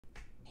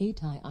Hey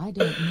Ty, I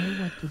don't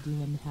know what to do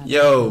and have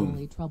Yo.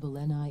 family trouble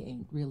and I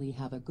ain't really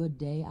have a good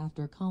day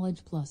after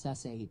college plus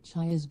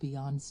SHI is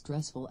beyond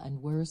stressful and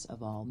worse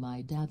of all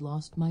my dad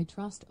lost my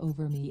trust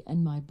over me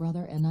and my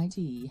brother and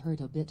it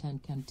hurt a bit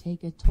and can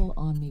take a toll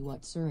on me.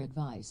 What's your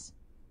advice?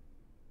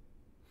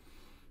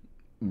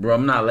 Bro,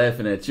 I'm not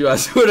laughing at you. I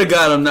swear to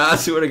God, I'm not. I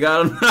swear to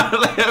God, I'm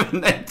not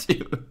laughing at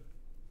you.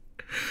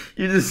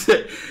 You just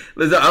said,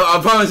 listen, I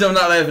promise you I'm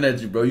not laughing at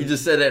you, bro. You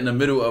just said that in the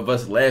middle of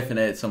us laughing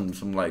at some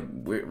like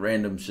weird,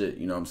 random shit,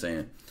 you know what I'm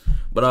saying?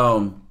 But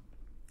I'm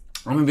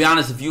gonna be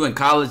honest, if you in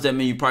college, that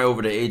means you probably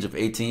over the age of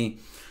 18,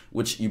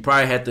 which you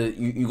probably have to,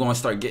 you're gonna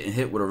start getting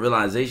hit with a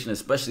realization,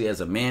 especially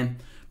as a man.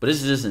 But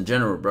this is just in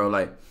general, bro.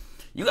 Like,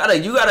 you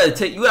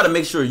gotta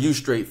make sure you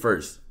straight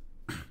first.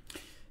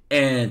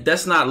 And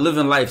that's not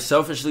living life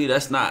selfishly.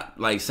 That's not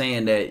like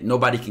saying that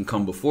nobody can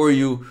come before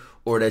you,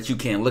 or that you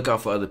can't look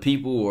out for other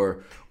people,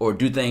 or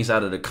do things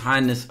out of the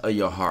kindness of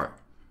your heart.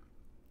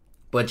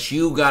 But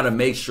you gotta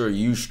make sure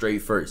you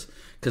straight first.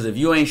 Cause if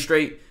you ain't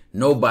straight,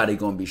 nobody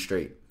gonna be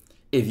straight.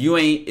 If you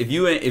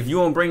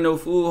don't bring no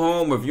food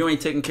home, or if you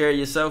ain't taking care of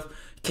yourself,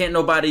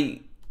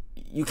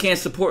 you can't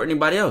support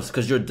anybody else,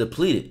 cause you're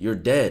depleted, you're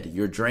dead,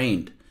 you're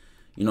drained.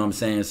 You know what I'm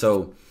saying?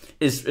 So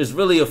it's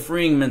really a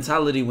freeing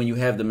mentality when you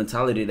have the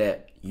mentality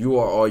that you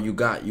are all you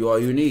got, you all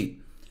you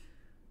need.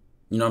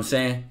 You know what I'm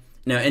saying?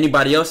 Now,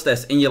 anybody else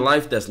that's in your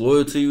life, that's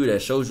loyal to you,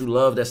 that shows you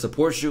love, that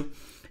supports you,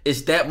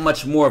 it's that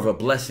much more of a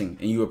blessing,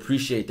 and you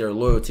appreciate their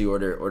loyalty or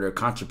their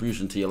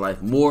contribution to your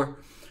life more.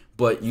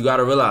 But you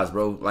gotta realize,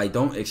 bro, like,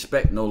 don't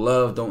expect no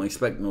love, don't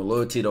expect no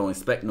loyalty, don't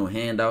expect no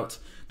handouts,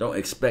 don't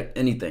expect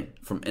anything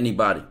from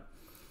anybody.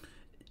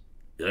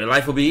 Your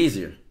life will be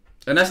easier.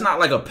 And that's not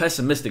like a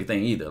pessimistic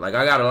thing either. Like,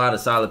 I got a lot of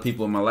solid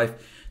people in my life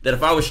that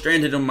if I was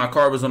stranded and my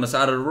car was on the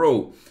side of the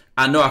road,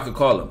 I know I could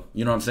call them.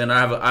 You know what I'm saying? I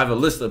have a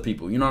list of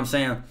people. You know what I'm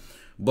saying?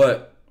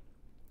 But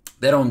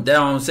they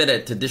don't say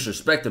that to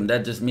disrespect them.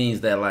 That just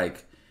means that,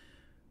 like,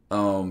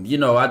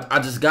 I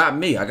just got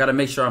me. I got to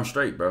make sure I'm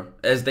straight, bro.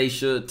 As they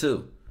should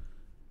too.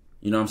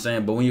 You know what I'm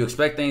saying? But when you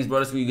expect things, bro,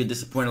 that's when you get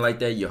disappointed like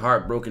that. Your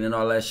heart broken and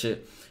all that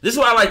shit. This is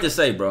what I like to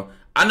say, bro.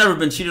 I never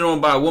been cheated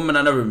on by a woman.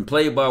 I never been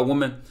played by a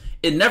woman.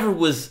 It never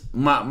was,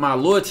 my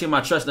loyalty and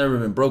my trust never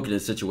been broken in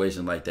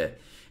situations like that.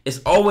 It's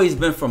always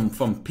been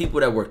from people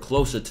that were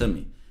closer to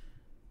me.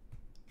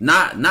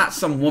 Not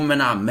some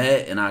woman I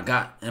met and I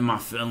got in my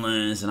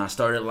feelings and I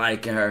started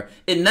liking her.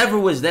 It never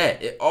was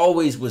that. It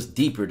always was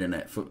deeper than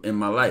that in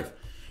my life.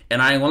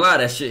 And I ain't gonna lie,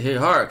 that shit hit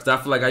hard, because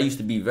I feel like I used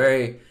to be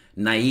very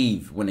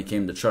naive when it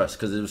came to trust,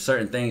 because there were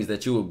certain things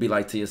that you would be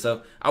like to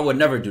yourself, I would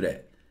never do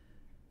that.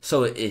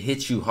 So it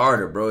hits you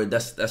harder, bro.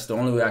 That's the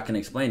only way I can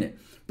explain it.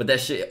 But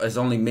that shit has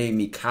only made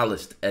me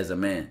calloused as a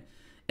man.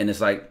 And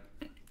it's like,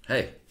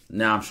 hey,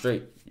 now I'm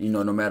straight. You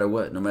know, no matter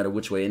what, no matter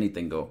which way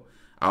anything go,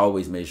 I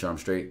always made sure I'm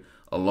straight.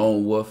 A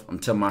lone wolf. I'm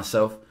telling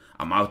myself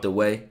I'm out the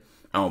way.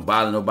 I don't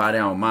bother nobody.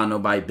 I don't mind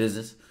nobody's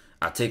business.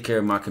 I take care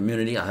of my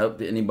community. I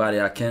help anybody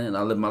I can, and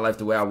I live my life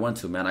the way I want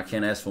to, man. I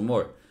can't ask for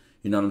more.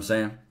 You know what I'm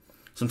saying?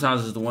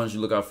 Sometimes it's the ones you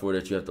look out for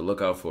that you have to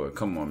look out for.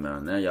 Come on,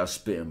 man. Now y'all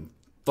spitting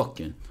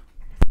fucking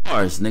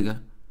bars, nigga.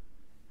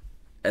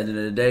 At the end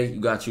of the day, you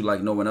got you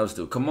like no one else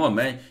do. Come on,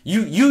 man.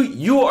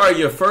 You are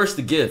your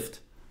first gift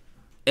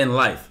in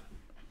life.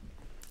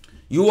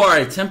 You are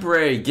a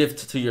temporary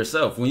gift to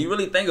yourself. When you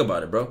really think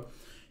about it, bro.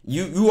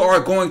 You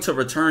are going to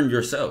return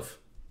yourself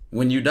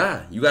when you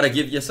die. You got to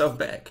give yourself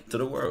back to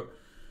the world.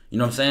 You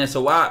know what I'm saying?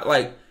 So why,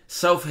 like,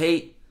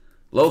 self-hate,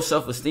 low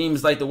self-esteem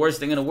is like the worst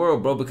thing in the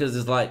world, bro, because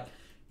it's like,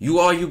 you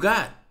all you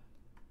got.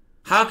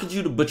 How could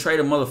you betray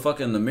the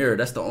motherfucker in the mirror?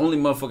 That's the only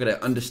motherfucker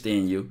that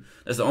understand you.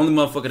 That's the only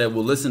motherfucker that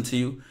will listen to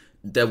you,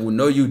 that will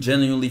know you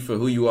genuinely for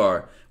who you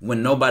are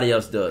when nobody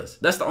else does.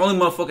 That's the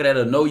only motherfucker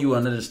that'll know you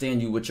and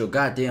understand you with your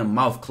goddamn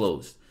mouth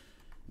closed.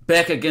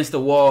 Back against the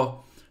wall,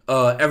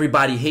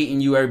 everybody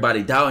hating you,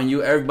 everybody doubting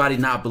you, everybody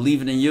not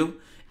believing in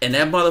you. And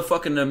that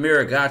motherfucker in the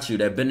mirror got you,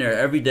 that been there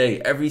every day,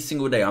 every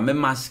single day. I'm in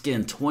my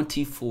skin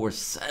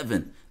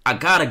 24/7. I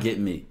gotta get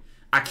me.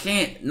 I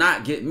can't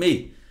not get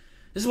me.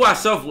 This is why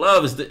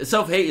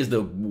self-hate is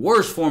the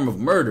worst form of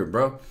murder,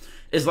 bro.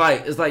 It's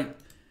like,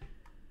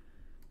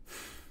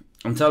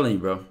 I'm telling you,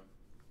 bro.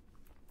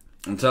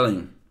 I'm telling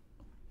you.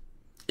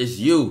 It's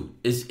you.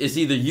 It's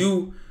either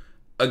you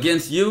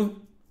against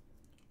you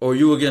or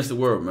you against the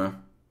world, man.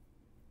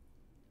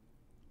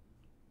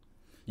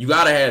 You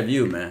gotta have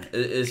you, man.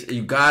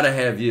 You gotta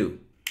have you.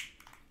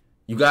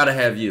 You gotta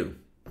have you.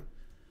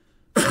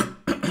 How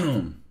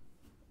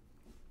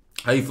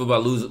you feel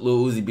about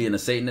Lil Uzi being a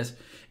Satanist?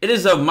 It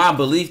is of my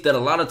belief that a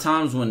lot of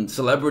times when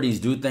celebrities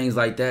do things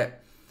like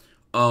that,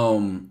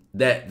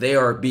 that they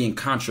are being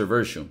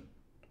controversial.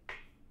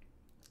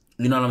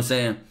 You know what I'm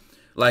saying?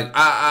 Like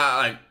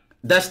I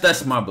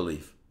that's my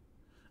belief.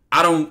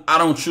 I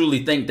don't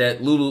truly think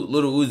that Lil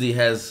Uzi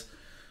has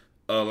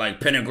like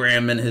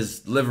pentagram in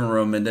his living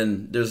room, and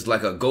then there's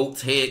like a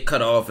goat's head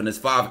cut off and there's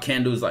 5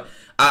 candles. Like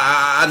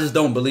I just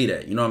don't believe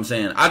that. You know what I'm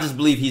saying? I just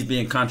believe he's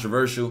being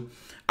controversial.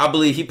 I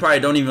believe he probably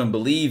don't even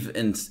believe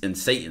in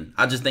Satan.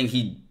 I just think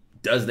he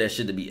does that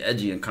shit to be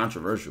edgy and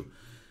controversial.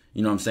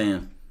 You know what I'm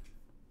saying?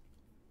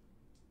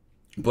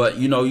 But,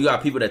 you know, you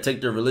got people that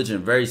take their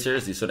religion very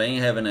seriously, so they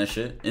ain't having that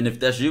shit. And if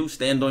that's you,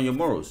 stand on your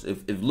morals.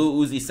 If Lil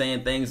Uzi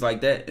saying things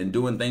like that and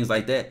doing things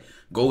like that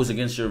goes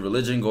against your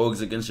religion,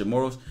 goes against your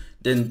morals,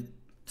 then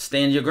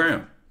stand your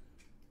ground.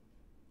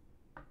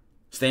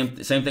 Same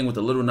thing with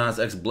the Lil Nas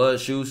X blood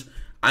shoes.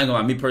 I ain't gonna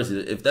lie, me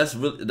personally, if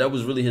that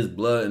was really his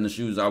blood in the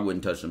shoes, I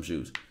wouldn't touch them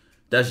shoes.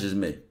 That's just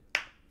me.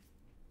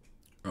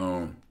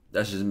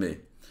 That's just me.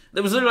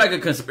 There was literally like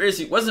a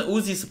conspiracy. Wasn't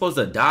Uzi supposed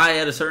to die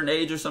at a certain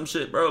age or some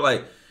shit, bro?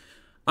 Like,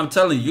 I'm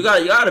telling you, you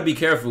gotta be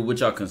careful what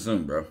y'all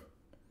consume, bro.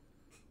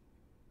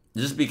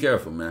 Just be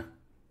careful, man.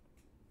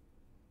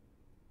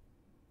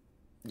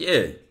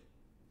 Yeah.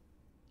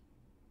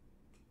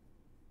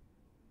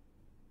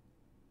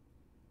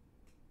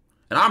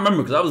 And I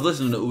remember because I was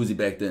listening to Uzi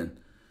back then.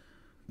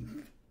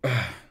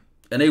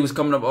 And they was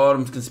coming up with all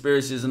them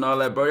conspiracies and all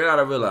that, bro. You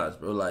gotta realize,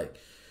 bro, like,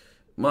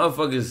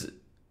 motherfuckers,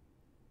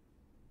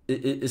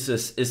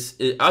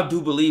 I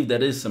do believe that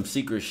there's some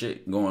secret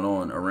shit going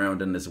on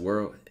around in this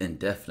world, and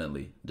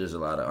definitely there's a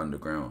lot of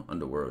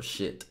underworld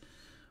shit.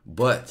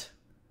 But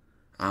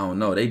I don't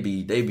know, they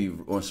be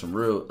on some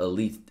real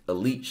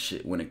elite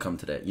shit when it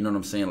comes to that. You know what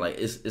I'm saying? Like,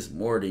 it's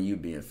more than you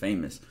being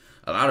famous.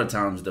 A lot of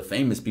times the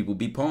famous people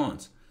be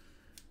pawns.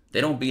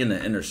 They don't be in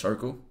the inner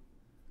circle.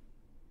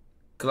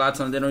 Cause a lot of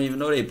times they don't even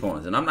know they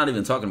pawns. And I'm not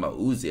even talking about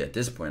Uzi at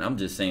this point. I'm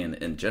just saying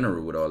in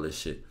general with all this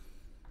shit.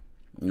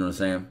 You know what I'm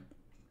saying?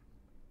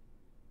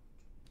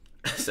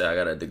 So I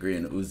got a degree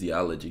in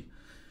Uziology.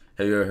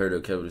 Have you ever heard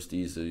of Kevin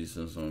Steve? So you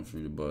sing song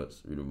through the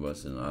bus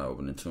and I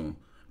open the tune.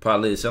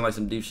 Probably it sound like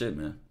some deep shit,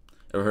 man.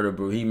 Ever heard of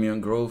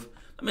Bohemian Grove?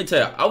 Let me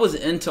tell you, I was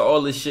into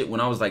all this shit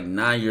when I was like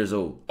 9 years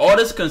old. All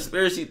this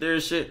conspiracy theory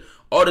shit,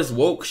 all this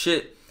woke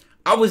shit.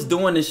 I was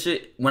doing this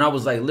shit when I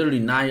was like literally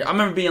 9. I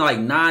remember being like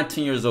 9,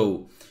 10 years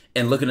old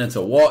and looking into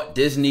Walt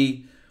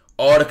Disney,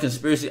 all the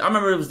conspiracy. I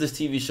remember it was this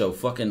TV show,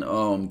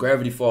 fucking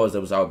Gravity Falls,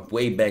 that was out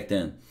way back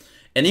then.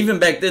 And even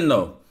back then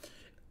though,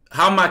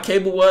 how my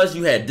cable was,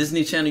 you had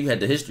Disney Channel, you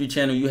had the History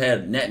Channel, you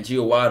had Nat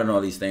Geo Wild and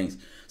all these things.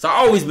 So I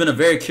always been a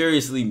very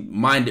curiously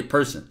minded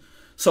person.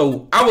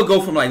 So I would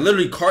go from like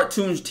literally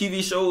cartoons,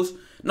 TV shows.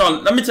 No,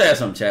 let me tell you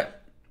something,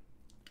 chat.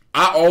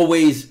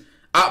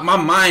 My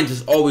mind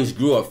just always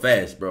grew up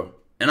fast, bro.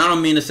 And I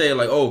don't mean to say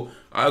like, oh,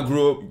 I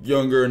grew up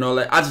younger and all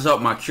that. I just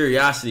thought my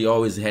curiosity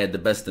always had the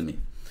best of me.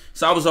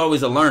 So I was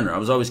always a learner. I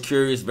was always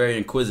curious, very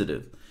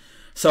inquisitive.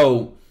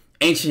 So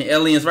ancient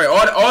aliens, right?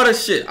 All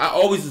this shit. I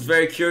always was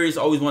very curious.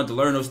 Always wanted to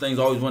learn those things.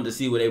 Always wanted to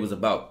see what they was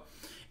about.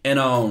 And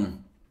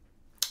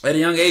at a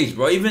young age,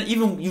 bro, even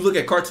you look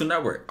at Cartoon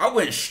Network, I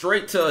went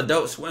straight to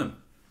Adult Swim.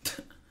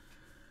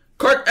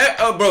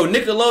 Bro,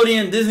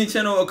 Nickelodeon, Disney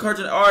Channel,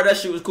 Cartoon, all that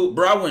shit was cool.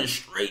 Bro, I went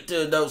straight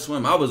to Adult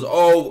Swim. I was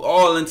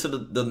all into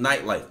the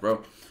nightlife,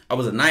 bro. I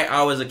was a night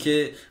owl as a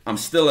kid. I'm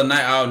still a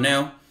night owl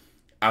now.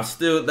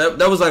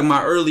 That was like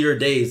my earlier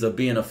days of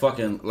being a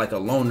fucking like a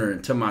loner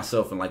and to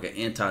myself and like an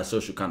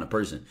antisocial kind of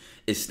person.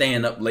 Is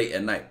staying up late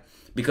at night.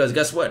 Because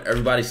guess what?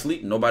 Everybody's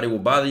sleeping. Nobody will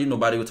bother you.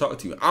 Nobody will talk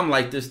to you. I'm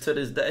like this to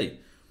this day.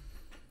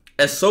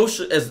 As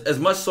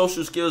much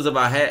social skills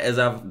as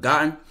I've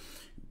gotten,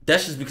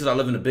 that's just because I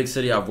live in a big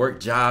city. I've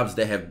worked jobs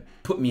that have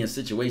put me in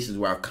situations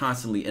where I've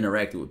constantly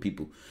interacted with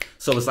people.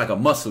 So it's like a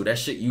muscle. That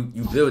shit, you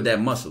build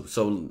that muscle.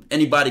 So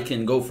anybody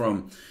can go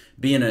from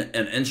being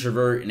an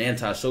introvert and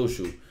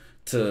antisocial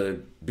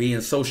to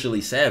being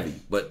socially savvy.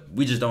 But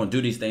we just don't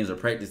do these things or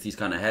practice these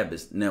kind of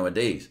habits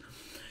nowadays.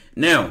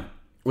 Now,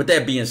 with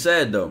that being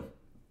said, though,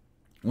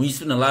 when you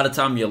spend a lot of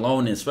time you're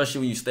alone, and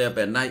especially when you stay up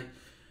at night,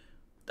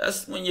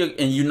 that's when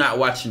you're not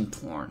watching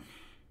porn.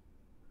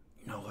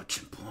 You're not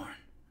watching porn.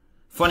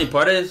 Funny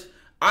part is,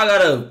 I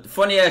got a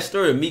funny ass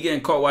story of me getting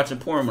caught watching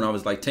porn when I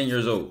was like 10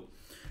 years old.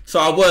 So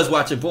I was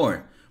watching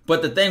porn.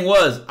 But the thing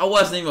was, I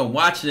wasn't even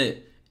watching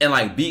it and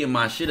like beating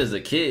my shit as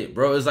a kid,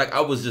 bro. It's like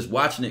I was just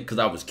watching it because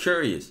I was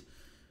curious.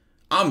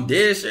 I'm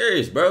dead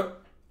serious, bro.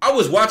 I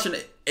was watching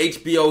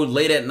HBO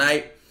late at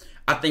night.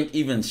 I think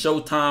even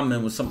Showtime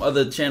and with some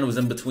other channels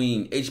in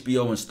between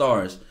HBO and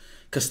Stars.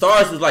 Because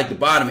Stars was like the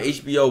bottom.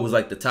 HBO was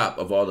like the top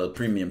of all the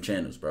premium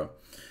channels, bro.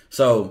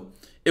 So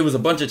it was a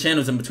bunch of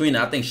channels in between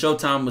that. I think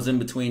Showtime was in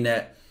between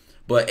that.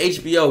 But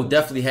HBO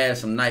definitely had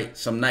some night,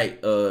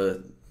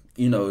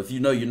 you know, if you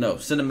know, you know.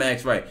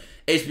 Cinemax, right.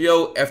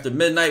 HBO after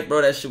midnight,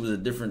 bro, that shit was a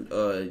different,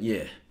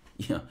 yeah.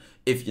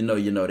 If you know,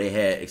 you know. They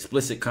had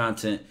explicit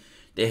content.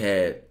 They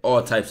had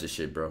all types of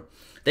shit, bro.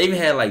 They even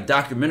had like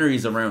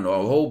documentaries around a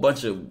whole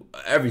bunch of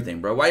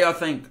everything, bro. Why y'all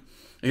think,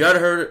 y'all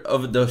heard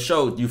of the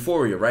show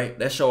Euphoria, right?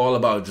 That show all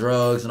about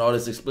drugs and all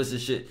this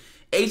explicit shit.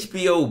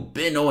 HBO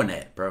been on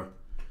that, bro.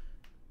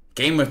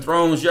 Game of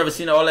Thrones, you ever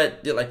seen all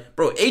that? Like,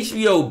 bro,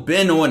 HBO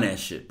been on that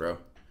shit, bro.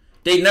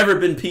 They never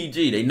been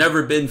PG. They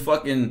never been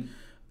fucking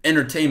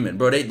entertainment,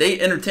 bro. They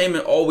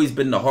entertainment always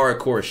been the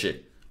hardcore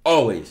shit.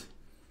 Always.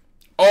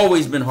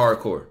 Always been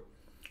hardcore.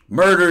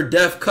 Murder,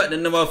 death,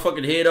 cutting the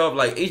motherfucking head off.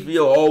 Like,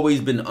 HBO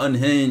always been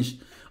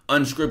unhinged,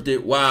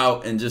 unscripted,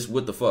 wild, and just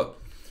what the fuck.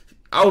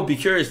 I would be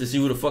curious to see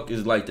who the fuck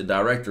is like the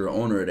director or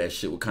owner of that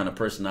shit, what kind of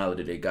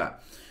personality they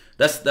got.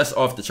 That's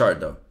off the chart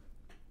though.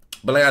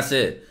 But like I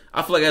said,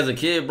 I feel like as a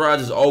kid, bro, I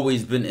just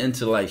always been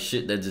into like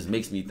shit that just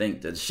makes me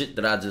think, that shit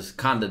that I just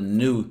kind of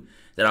knew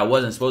that I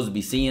wasn't supposed to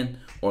be seeing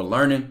or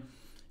learning.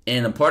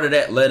 And a part of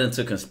that led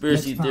into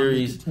conspiracy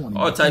theories,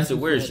 all types of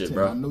weird shit,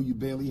 bro. I know you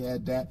barely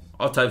had that.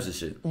 All types of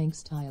shit.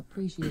 Thanks, Ty.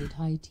 Appreciate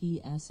Ty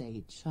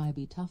TSH. I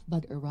be tough,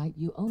 but right,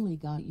 you only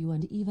got you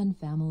and even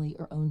family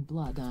or own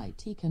blood.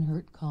 IT can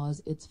hurt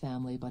cause it's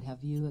family, but have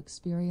you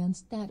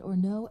experienced that or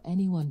know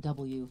anyone?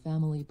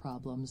 Family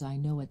problems. I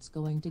know it's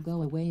going to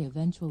go away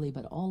eventually,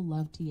 but all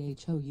love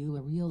THOU,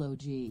 a real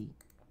OG.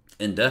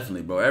 And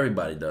definitely, bro,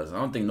 everybody does. I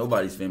don't think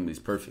nobody's family is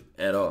perfect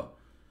at all.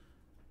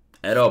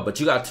 At all. But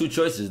you got two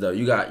choices though.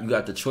 You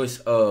got the choice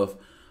of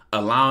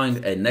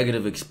allowing a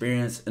negative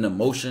experience and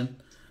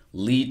emotion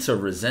lead to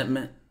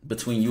resentment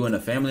between you and a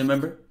family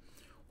member,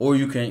 or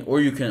you can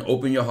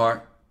open your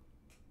heart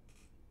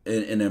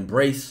and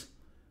embrace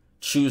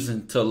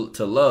choosing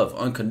to love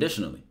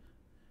unconditionally.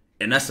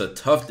 And that's a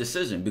tough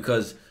decision,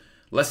 because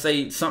let's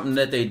say something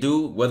that they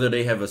do, whether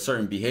they have a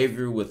certain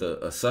behavior with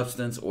a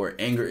substance or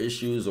anger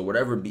issues or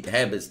whatever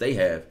habits they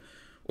have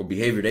or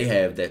behavior they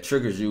have that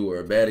triggers you, or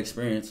a bad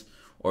experience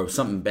or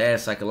something bad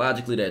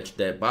psychologically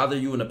that bother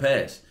you in the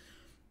past,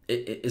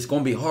 it's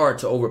going to be hard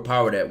to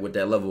overpower that with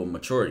that level of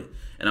maturity.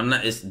 And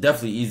it's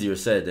definitely easier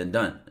said than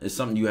done. It's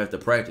something you have to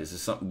practice.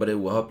 It's something, but it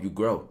will help you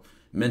grow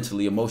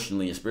mentally,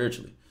 emotionally, and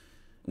spiritually.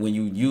 When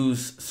you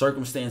use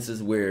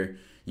circumstances where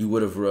you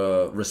would have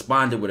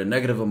responded with a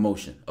negative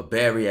emotion, a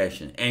bad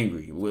reaction,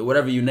 angry,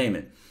 whatever you name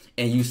it,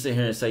 and you sit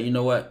here and say, you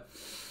know what?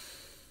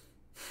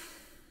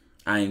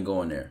 I ain't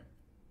going there.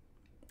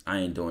 I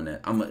ain't doing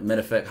that.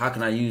 Matter of fact, how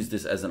can I use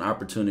this as an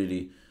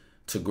opportunity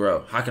to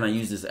grow? How can I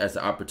use this as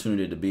an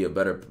opportunity to be a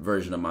better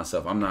version of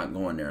myself? I'm not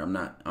going there.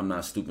 I'm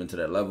not stooping to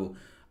that level.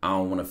 I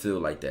don't want to feel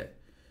like that.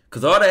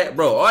 Cause all that,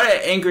 bro, all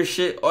that anger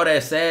shit, all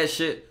that sad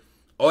shit,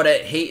 all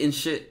that hating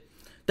shit,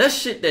 that's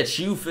shit that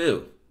you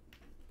feel.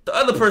 The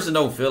other person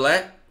don't feel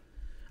that.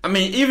 I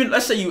mean, even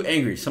let's say you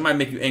angry, somebody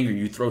make you angry,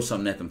 you throw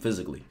something at them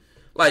physically.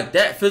 Like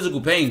that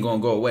physical pain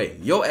gonna go away.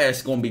 Your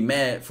ass gonna be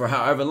mad for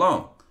however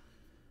long.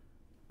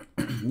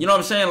 You know what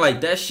I'm saying?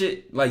 Like that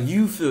shit, like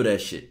you feel that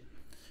shit.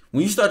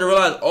 When you start to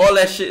realize all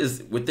that shit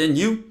is within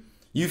you,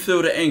 you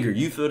feel the anger,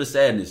 you feel the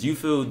sadness, you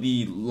feel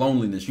the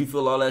loneliness, you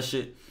feel all that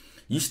shit.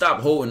 You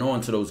stop holding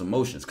on to those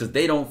emotions, because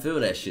they don't feel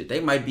that shit. They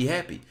might be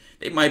happy.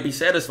 They might be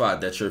satisfied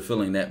that you're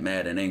feeling that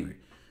mad and angry.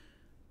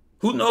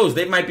 Who knows?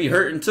 They might be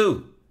hurting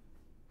too.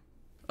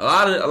 A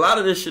lot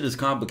of this shit is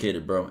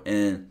complicated, bro.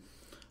 And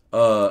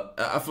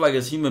I feel like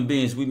as human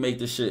beings, we make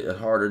this shit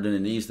harder than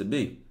it needs to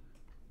be.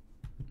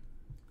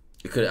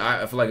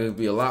 I feel like it could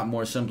be a lot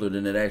more simpler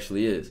than it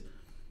actually is.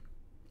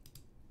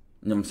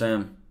 You know what I'm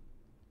saying?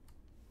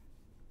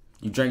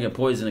 You drinking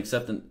poison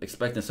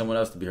expecting someone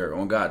else to be hurt.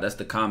 Oh God, that's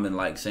the common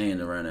like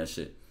saying around that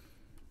shit.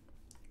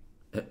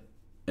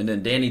 And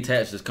then Danny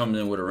Tatch just comes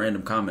in with a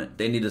random comment.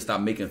 They need to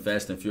stop making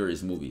Fast and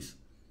Furious movies.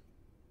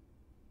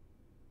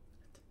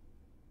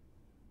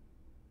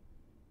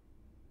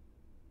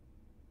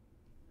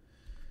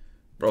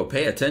 Bro,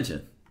 pay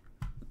attention.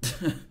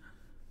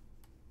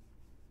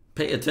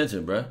 Pay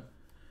attention, bro.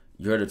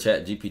 You heard of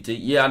Chat GPT?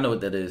 Yeah, I know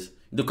what that is.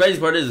 The crazy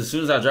part is, as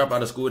soon as I drop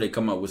out of school, they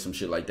come up with some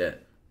shit like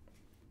that.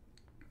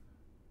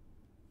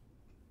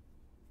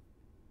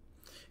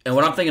 And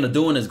what I'm thinking of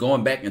doing is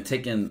going back and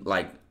taking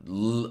like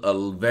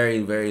a very,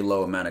 very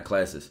low amount of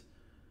classes.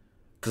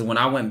 Because when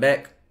I went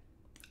back,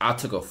 I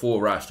took a full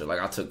roster.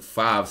 Like I took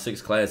 5,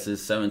 6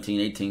 classes,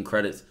 17, 18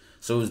 credits.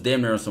 So it was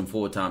damn near on some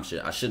full-time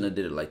shit. I shouldn't have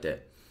did it like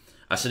that.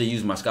 I should have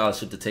used my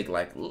scholarship to take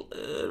like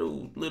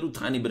little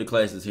tiny bit of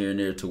classes here and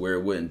there to where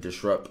it wouldn't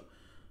disrupt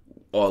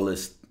all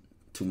this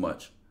too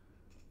much.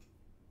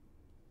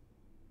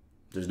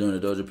 Just doing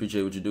it, Doja.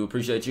 Appreciate what you do.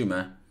 Appreciate you,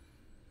 man.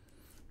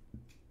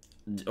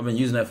 I've been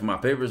using that for my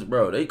papers,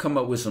 bro. They come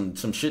up with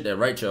some shit that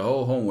writes your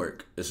whole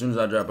homework as soon as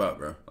I drop out,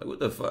 bro. Like, what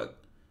the fuck?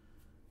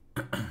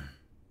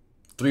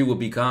 3 would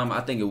be calm. I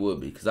think it would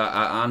be, because I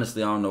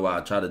honestly, I don't know why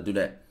I try to do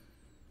that.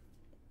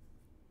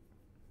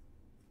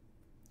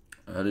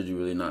 How did you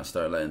really not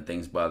start letting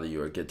things bother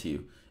you or get to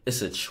you?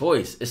 It's a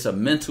choice. It's a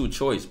mental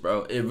choice,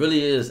 bro. It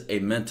really is a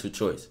mental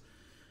choice.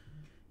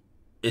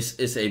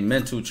 It's a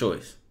mental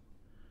choice.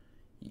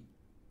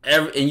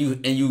 And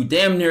you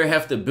damn near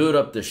have to build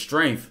up the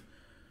strength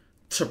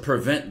to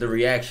prevent the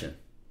reaction.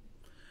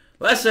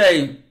 Let's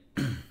say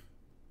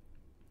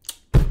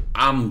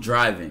I'm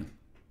driving.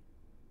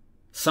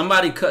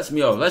 Somebody cuts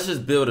me off. Let's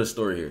just build a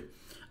story here.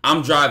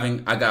 I'm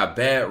driving. I got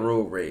bad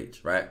road rage,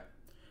 right?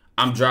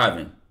 I'm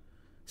driving.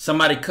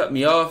 Somebody cut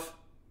me off.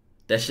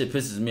 That shit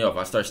pisses me off.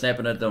 I start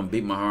snapping at them,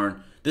 beat my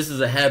horn. This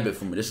is a habit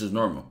for me. This is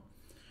normal.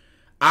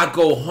 I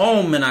go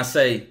home and I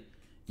say,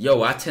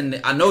 yo, I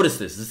notice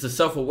this. This is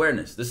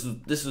self-awareness. This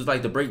is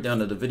like the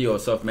breakdown of the video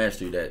of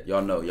self-mastery that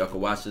y'all know. Y'all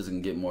can watch this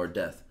and get more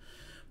depth.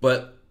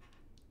 But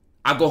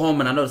I go home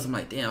and I notice, I'm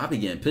like, damn, I be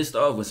getting pissed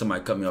off when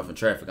somebody cut me off in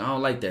traffic. I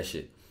don't like that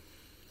shit.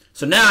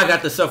 So now I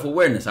got the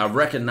self-awareness. I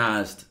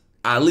recognized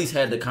I at least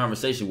had the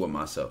conversation with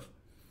myself.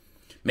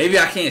 Maybe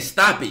I can't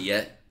stop it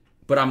yet,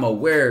 but I'm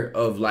aware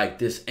of like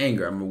this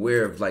anger. I'm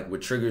aware of like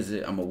what triggers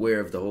it. I'm aware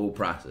of the whole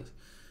process.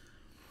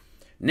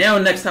 Now,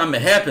 next time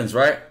it happens,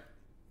 right?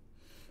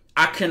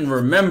 I can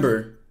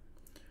remember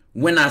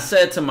when I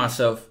said to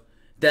myself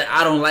that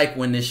I don't like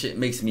when this shit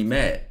makes me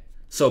mad.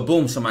 So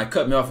boom, somebody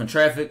cut me off in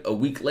traffic a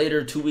week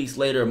later, 2 weeks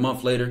later, a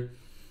month later.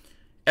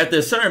 At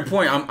a certain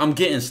point, I'm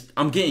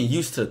getting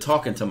used to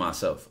talking to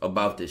myself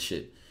about this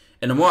shit.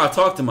 And the more I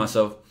talk to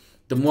myself,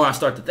 the more I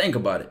start to think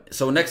about it.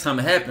 So next time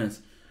it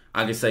happens,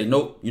 I can say,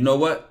 nope, you know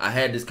what? I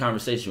had this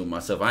conversation with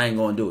myself. I ain't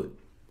gonna do it.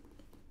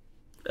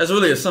 That's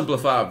really a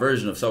simplified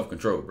version of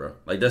self-control, bro.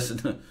 Like that's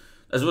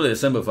really a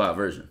simplified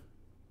version.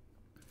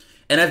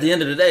 And at the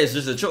end of the day, it's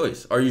just a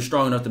choice. Are you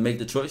strong enough to make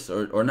the choice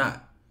or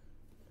not?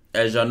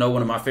 As y'all know,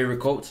 one of my favorite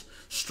quotes,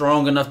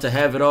 strong enough to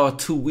have it all,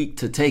 too weak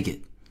to take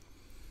it.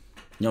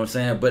 You know what I'm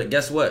saying? But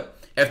guess what?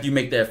 After you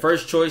make that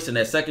first choice and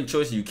that second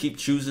choice, you keep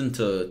choosing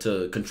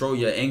to control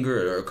your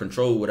anger or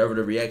control whatever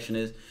the reaction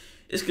is.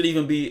 This could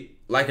even be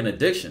like an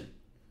addiction.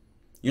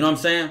 You know what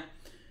I'm saying?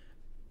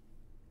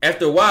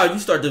 After a while, you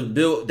start to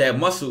build that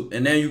muscle,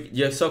 and then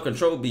your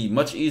self-control be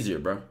much easier,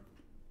 bro.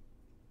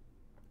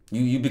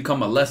 You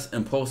become a less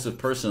impulsive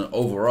person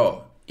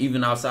overall,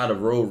 even outside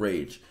of road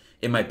rage.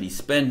 It might be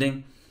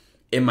spending.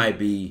 It might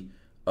be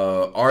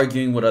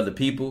arguing with other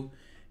people.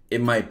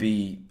 It might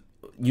be,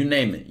 you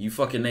name it. You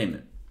fucking name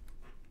it.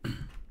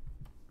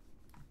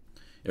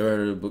 You ever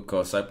heard of a book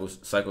called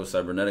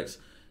Psycho-Cybernetics?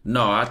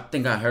 No, I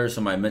think I heard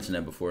somebody mention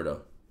that before,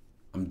 though.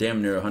 I'm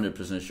damn near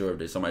 100%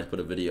 sure if somebody put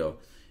a video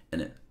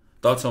in it.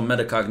 Thoughts on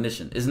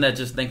metacognition. Isn't that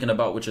just thinking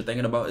about what you're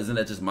thinking about? Isn't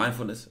that just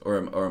mindfulness? Or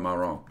am I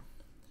wrong?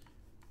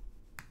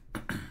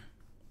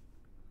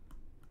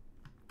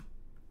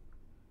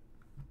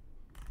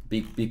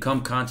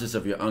 Become conscious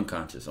of your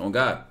unconscious. On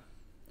God.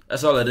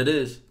 That's all that it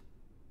is.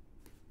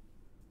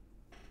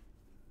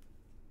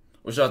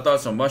 What's your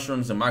thoughts on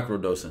mushrooms and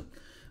microdosing?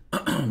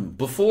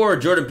 Before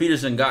Jordan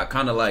Peterson got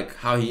kind of like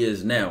how he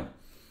is now,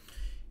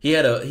 he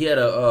had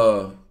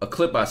a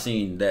clip I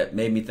seen that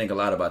made me think a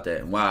lot about that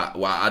and why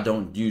I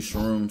don't use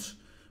shrooms,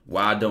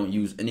 why I don't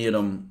use any of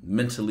them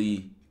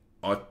mentally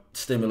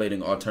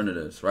stimulating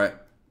alternatives, right?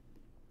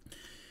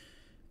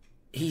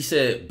 He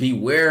said,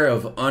 beware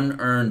of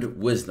unearned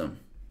wisdom.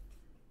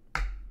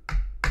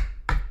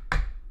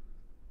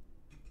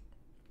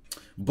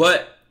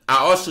 But I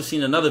also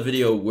seen another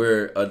video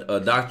where a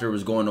doctor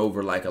was going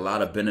over like a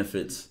lot of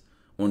benefits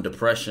on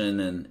depression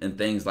and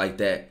things like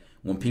that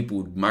when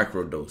people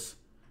microdose.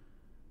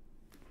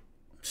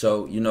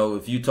 So, you know,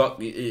 if you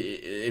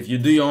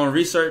do your own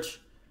research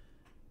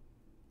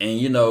and,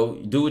 you know,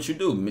 do what you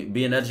do,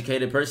 be an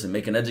educated person,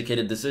 make an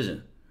educated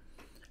decision.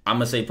 I'm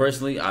going to say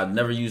personally, I've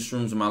never used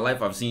shrooms in my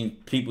life. I've seen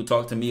people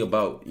talk to me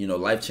about, you know,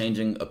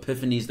 life-changing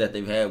epiphanies that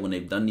they've had when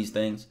they've done these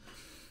things.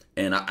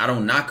 And I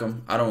don't knock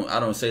them. I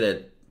don't say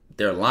that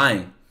they're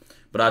lying,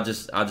 but I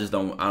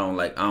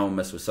don't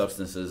mess with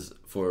substances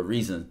for a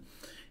reason.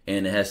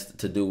 And it has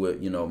to do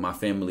with, you know, my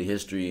family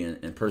history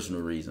and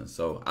personal reasons.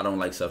 So I don't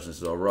like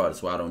substances overall.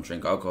 That's why I don't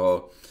drink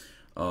alcohol.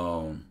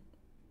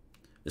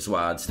 That's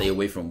why I'd stay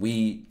away from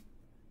weed.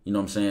 You know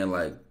what I'm saying?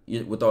 Like,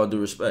 with all due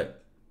respect.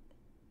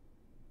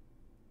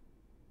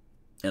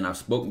 And I've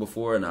spoken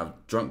before and I've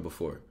drunk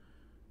before.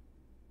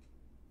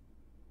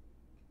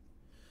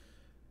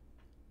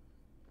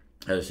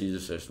 As she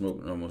just said,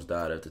 smoking almost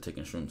died after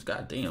taking shrooms.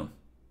 God damn.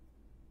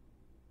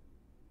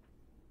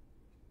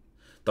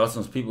 Thoughts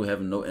on people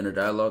having no inner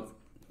dialogue?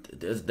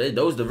 Those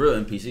the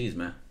real NPCs,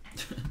 man.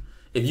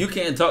 If you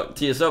can't talk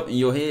to yourself in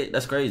your head,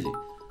 that's crazy.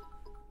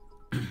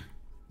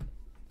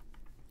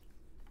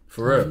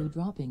 For real. You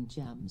dropping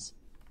gems.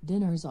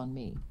 Dinner's on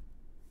me.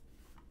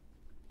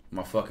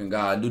 My fucking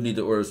God, I do need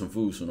to order some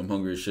food soon. I'm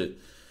hungry as shit.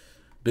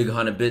 Big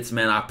 100 bits,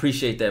 man. I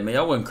appreciate that, man.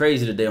 Y'all went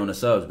crazy today on the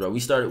subs, bro. We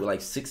started with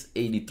like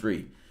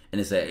 683, and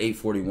it's at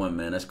 841,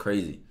 man. That's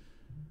crazy.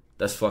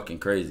 That's fucking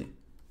crazy.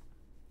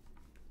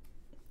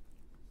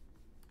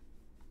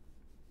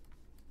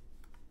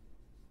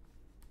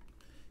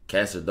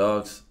 Cats or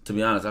dogs? To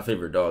be honest, I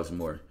favor dogs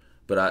more.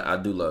 But I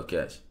do love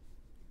cats.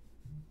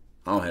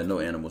 I don't have no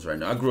animals right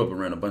now. I grew up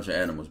around a bunch of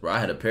animals, bro. I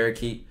had a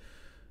parakeet.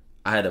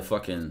 I had a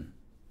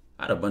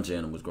bunch of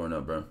animals growing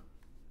up, bro.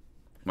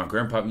 My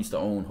grandpa used to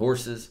own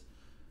horses.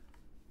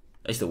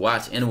 I used to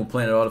watch Animal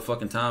Planet all the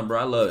fucking time, bro.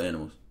 I love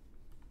animals.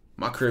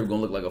 My crib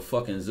gonna look like a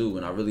fucking zoo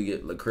when I really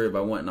get the crib I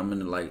want and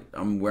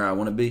I'm where I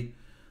want to be.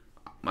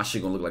 My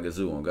shit gonna look like a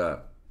zoo, on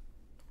God.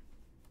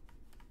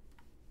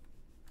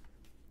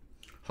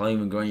 How long you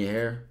been growing your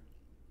hair?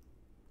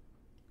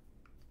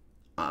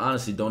 I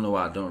honestly don't know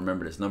why I don't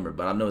remember this number,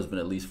 but I know it's been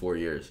at least 4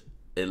 years.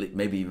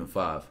 Maybe even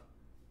 5.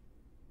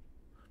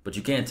 But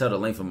you can't tell the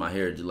length of my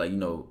hair. Just like, you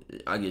know,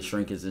 I get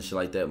shrinkage and shit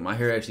like that. My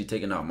hair actually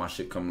taken out. My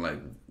shit come like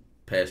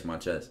past my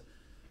chest.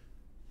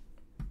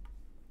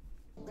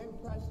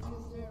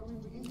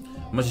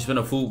 How much you spend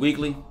on food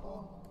weekly?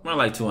 Around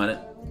like 200.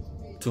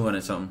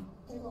 200 something.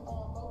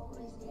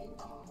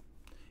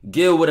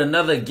 Gil with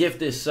another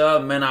gifted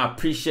sub, man. I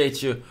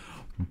appreciate you,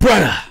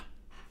 brother.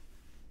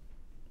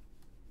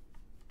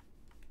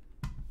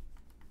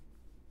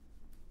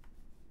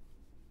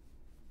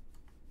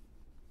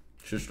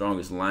 What's your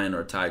strongest, lion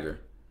or tiger?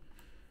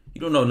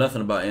 You don't know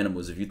nothing about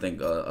animals if you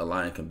think a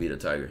lion can beat a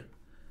tiger.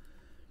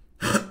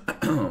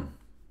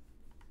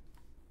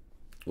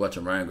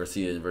 Watching Ryan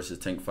Garcia versus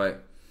Tank fight.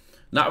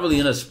 Not really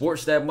into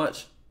sports that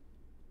much.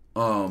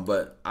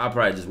 But I'll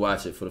probably just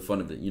watch it for the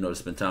fun of it, to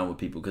spend time with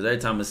people. Because every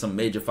time it's some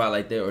major fight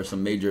like that or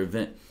some major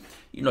event,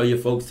 your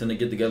folks tend to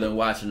get together and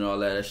watch and all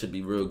that. That should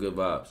be real good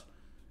vibes.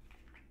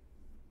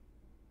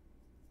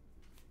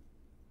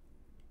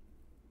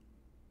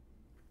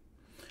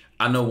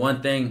 I know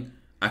one thing,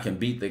 I can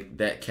beat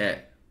that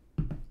cat.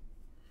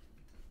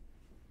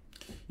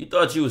 You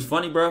thought you was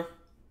funny, bro?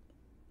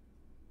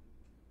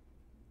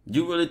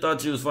 You really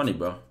thought you was funny,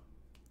 bro?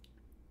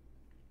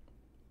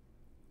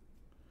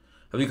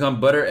 Have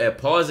become better at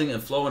pausing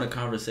and flowing a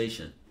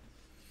conversation.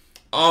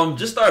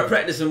 Just start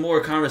practicing more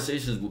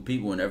conversations with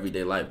people in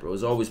everyday life, bro.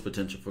 There's always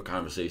potential for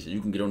conversation.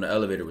 You can get on the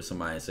elevator with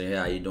somebody and say, hey,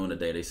 how you doing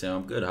today? They say,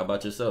 I'm good. How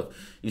about yourself?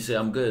 You say,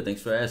 I'm good.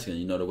 Thanks for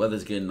asking. The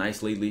weather's getting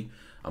nice lately.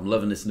 I'm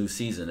loving this new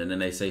season. And then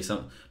they say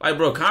something. Like,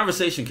 bro,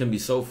 conversation can be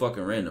so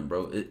fucking random,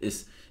 bro.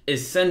 It's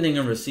sending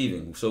and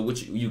receiving. So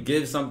what you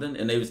give something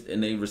and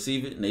they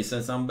receive it and they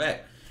send something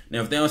back.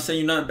 Now, if they don't send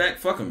you nothing back,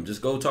 fuck them.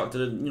 Just go talk to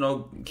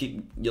the,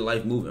 keep your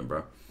life moving,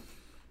 bro.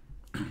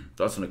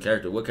 Thoughts on the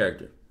character? What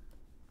character?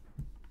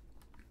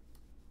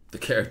 The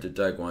character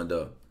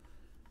TyKwondoe.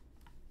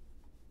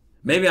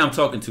 Maybe I'm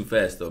talking too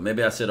fast, though.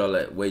 Maybe I said all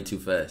that way too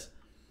fast.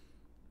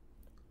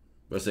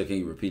 Bro said, can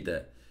you repeat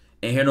that?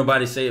 Ain't hear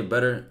nobody say it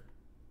better.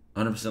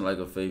 100% lack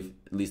of faith,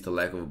 at least a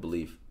lack of a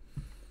belief.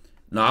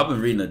 No, I've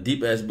been reading a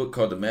deep-ass book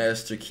called The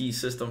Master Key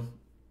System.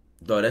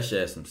 Dog, that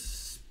shit has some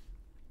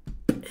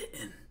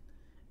spitting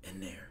in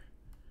there.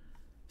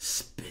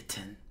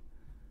 Spitting.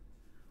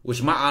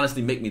 Which might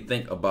honestly make me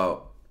think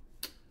about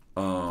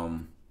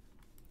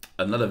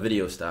another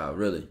video style,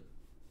 really.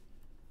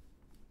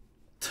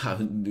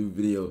 New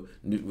video,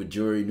 with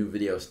jewelry, new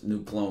videos,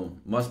 new clone.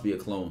 Must be a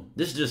clone.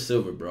 This is just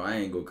silver, bro. I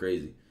ain't go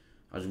crazy.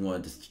 I just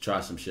wanted to try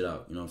some shit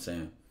out. You know what I'm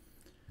saying?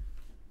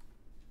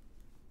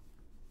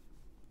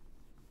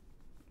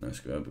 Nice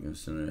grab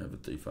against center, have a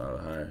 3-5 or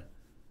higher.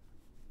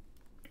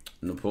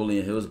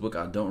 Napoleon Hill's book,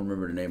 I don't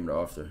remember the name of the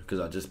author because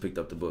I just picked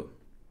up the book.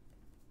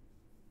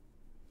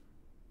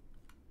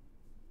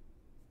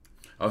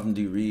 How often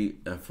do you read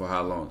and for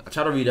how long? I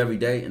try to read every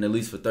day and at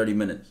least for 30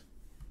 minutes.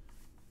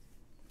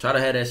 Try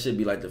to have that shit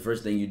be like the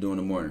first thing you do in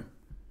the morning.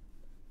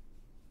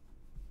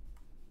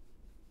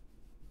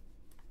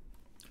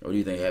 What do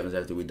you think happens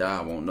after we die?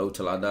 I won't know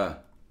till I die.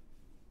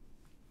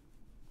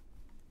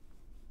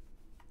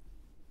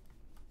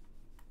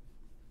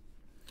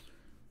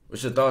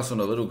 What's your thoughts on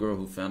the little girl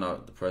who found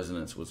out the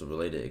presidents was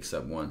related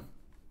except one?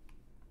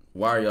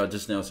 Why are y'all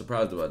just now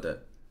surprised about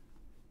that?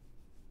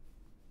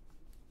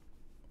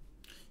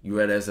 You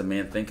read As a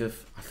Man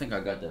Thinketh? I think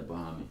I got that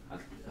behind me.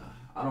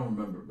 I don't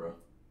remember, bro.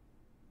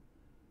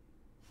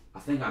 I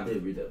think I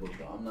did read that book,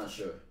 though. I'm not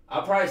sure.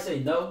 I'll probably say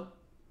no.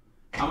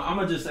 I'm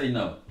going to just say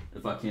no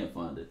if I can't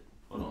find it.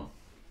 Hold on.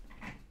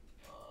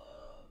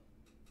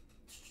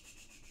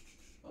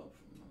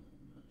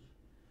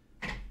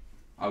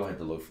 I would have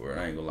to look for it.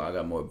 I ain't gonna lie.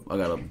 I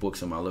got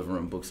books in my living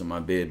room, books in my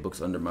bed,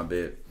 books under my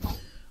bed,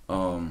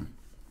 in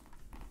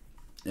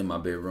my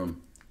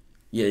bedroom.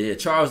 Yeah.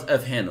 Charles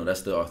F. Handel.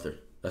 That's the author.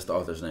 That's the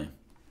author's name.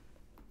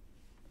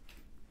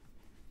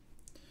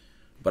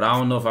 But I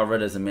don't know if I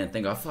read As a Man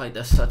Thinketh. I feel like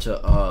that's such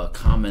a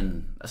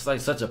that's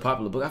like such a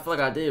popular book. I feel like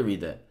I did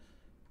read that.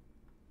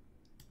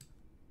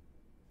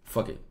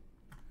 Fuck it.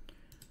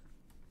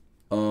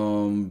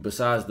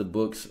 Besides the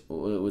books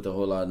with a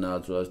whole lot of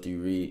knowledge, what else do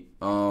you read?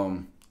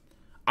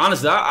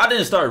 Honestly, I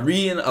didn't start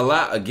reading a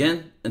lot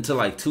again until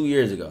like 2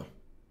 years ago.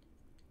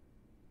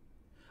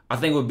 I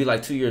think it would be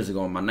like 2 years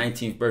ago on my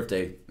 19th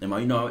birthday. And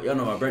y'all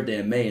know my birthday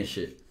in May and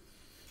shit.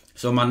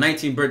 So my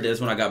 19th birthday is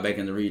when I got back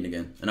into reading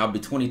again. And I'll be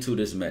 22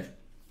 this May.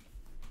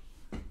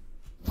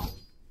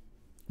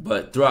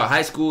 But throughout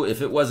high school,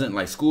 if it wasn't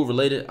like school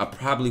related, I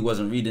probably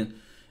wasn't reading.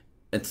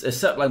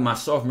 Except like my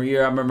sophomore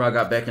year, I remember I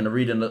got back into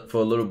reading for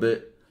a little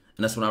bit.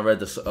 And that's when I read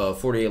the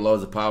 48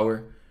 Laws of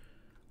Power.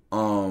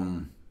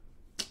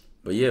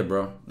 But yeah,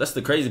 bro, that's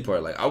the crazy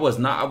part. Like I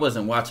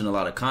wasn't watching a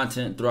lot of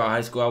content throughout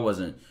high school. I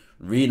wasn't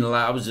reading a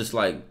lot. I was just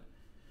like,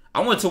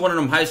 I went to one of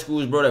them high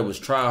schools, bro, that was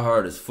try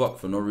hard as fuck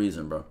for no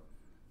reason, bro.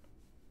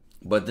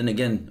 But then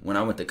again, when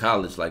I went to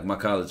college, like my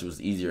college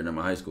was easier than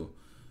my high school.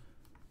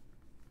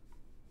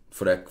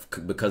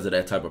 Because of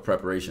that type of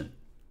preparation.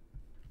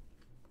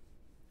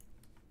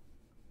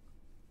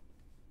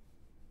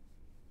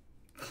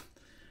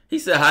 He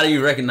said, how do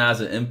you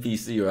recognize an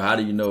NPC or how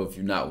do you know if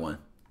you're not one?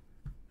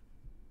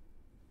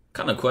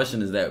 What kind of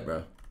question is that,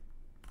 bro?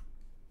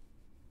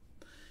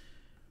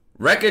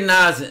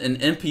 Recognize an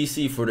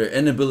NPC for their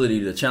inability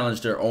to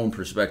challenge their own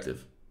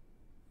perspective.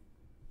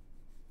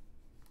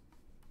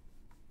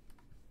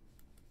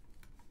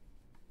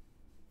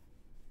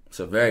 It's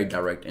a very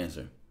direct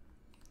answer.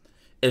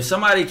 If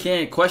somebody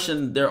can't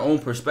question their own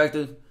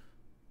perspective,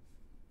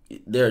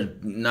 they're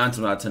 9 times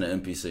out of 10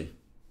 an NPC.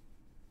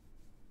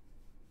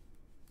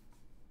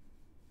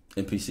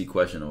 NPC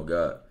question, oh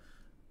God.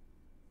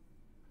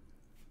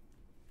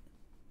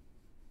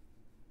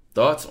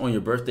 Thoughts on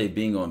your birthday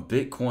being on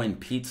Bitcoin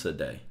Pizza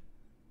Day?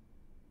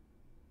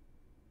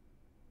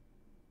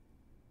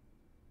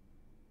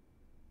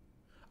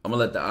 I'm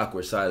gonna let the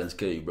awkward silence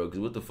kill you, bro, because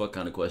what the fuck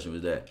kind of question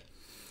was that?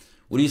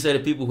 What do you say to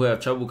people who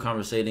have trouble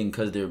conversating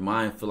because their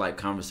mind feel like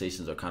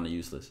conversations are kind of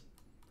useless?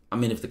 I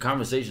mean, if the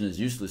conversation is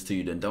useless to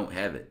you, then don't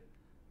have it.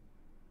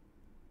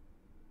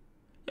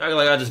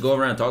 Like I just go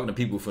around talking to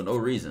people for no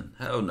reason.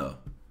 Hell no.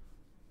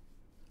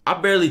 I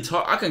barely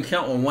talk. I can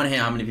count on one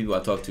hand how many people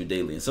I talk to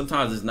daily, and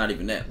sometimes it's not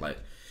even that. Like,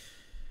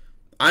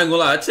 I ain't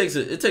gonna lie, it takes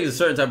a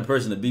certain type of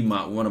person to be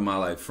one of my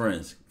like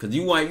friends, because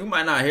you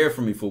might not hear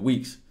from me for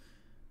weeks,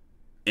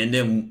 and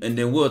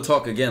then we'll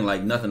talk again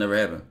like nothing ever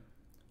happened.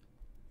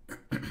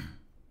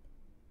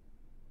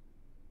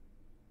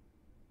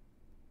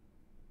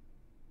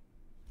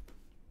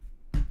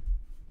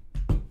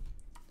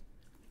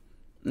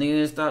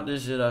 Nigga, stop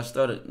this shit I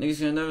started. Niggas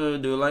can never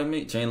do it like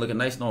me. Chain looking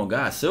nice on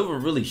God. Silver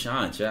really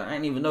shine, chat. I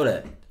didn't even know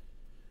that.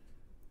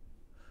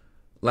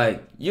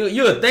 Like, you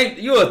would think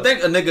a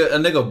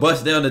nigga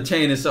bust down the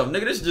chain and something.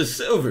 Nigga, this is just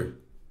silver.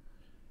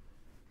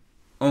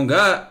 On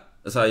God.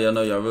 That's how y'all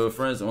know y'all real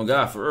friends. On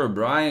God, for real,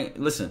 bro.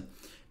 Listen.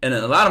 And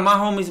a lot of my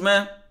homies,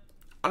 man,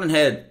 I done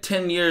had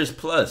 10 years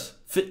plus.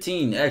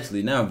 15,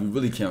 actually, now if you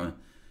really counting.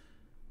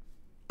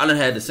 I done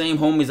had the same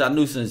homies I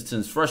knew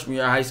since freshman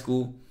year of high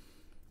school.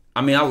 I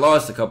mean, I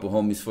lost a couple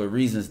homies for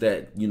reasons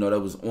that, you know, that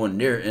was on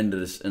their end of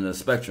the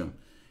spectrum.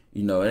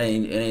 You know, it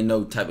ain't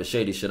no type of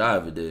shady shit I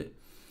ever did.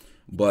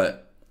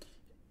 But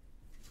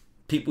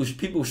people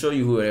show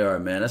you who they are,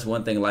 man. That's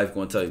one thing life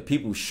gonna tell you.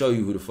 People show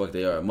you who the fuck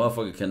they are. A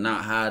motherfucker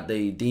cannot hide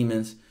their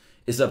demons.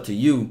 It's up to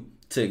you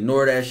to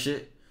ignore that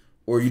shit,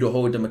 or you to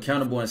hold them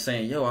accountable and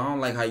saying, yo, I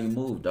don't like how you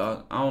move,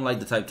 dog. I don't like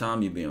the type of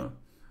time you be on.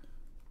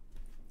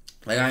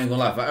 Like, I ain't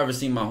gonna lie. If I ever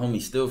seen my homie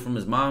steal from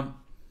his mom,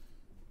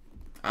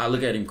 I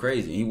look at him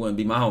crazy. He wouldn't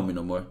be my homie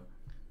no more.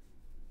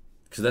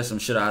 Because that's some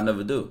shit I'd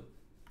never do.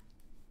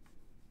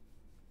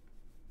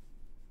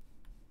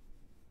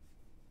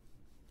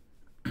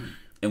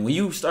 And when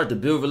you start to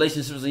build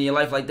relationships in your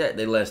life like that,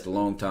 they last a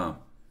long time.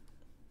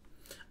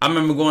 I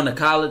remember going to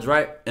college,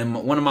 right? And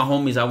one of my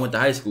homies I went to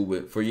high school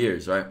with for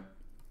years, right?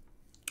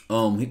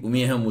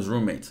 Me and him was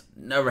roommates.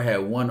 Never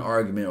had one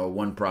argument or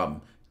one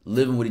problem.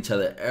 Living with each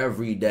other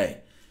every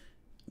day.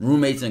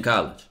 Roommates in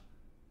college.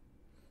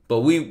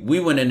 But we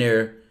went in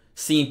there,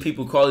 seeing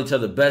people call each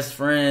other best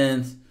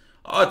friends,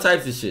 all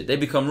types of shit. They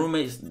become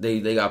roommates, they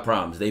got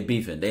problems. They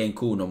beefing. They ain't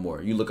cool no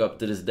more. You look up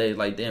to this day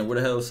like, damn, where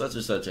the hell is such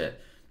and such at?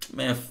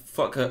 Man,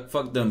 fuck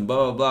them,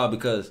 blah, blah, blah,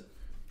 because,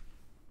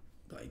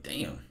 like,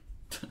 damn.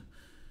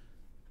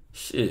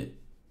 Shit.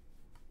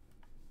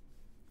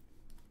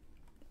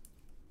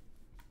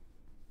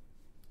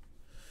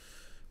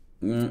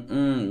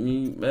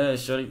 Man,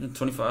 shorty,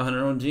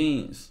 2,500 on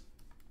jeans.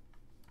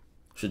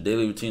 Your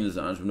daily routine as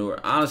an entrepreneur,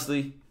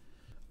 honestly,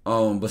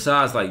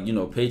 besides like, you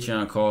know,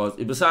 Patreon calls,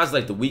 besides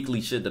like the weekly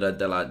shit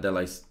that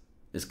like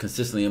is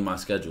consistently in my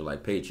schedule,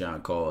 like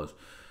Patreon calls,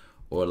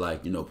 or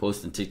like, you know,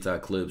 posting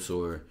TikTok clips,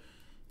 or,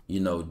 you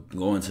know,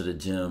 going to the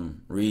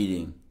gym,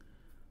 reading,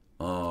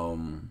 you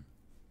know,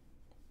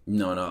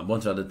 and a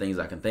bunch of other things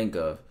I can think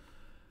of.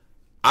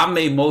 I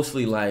may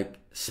mostly like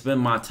spend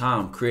my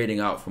time creating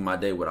out for my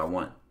day what I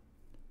want.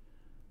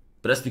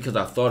 But that's because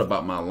I thought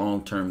about my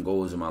long-term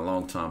goals and my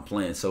long-term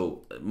plan.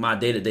 So my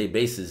day-to-day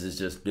basis is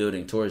just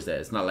building towards that.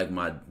 It's not like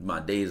my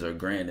days are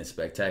grand and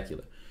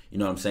spectacular. You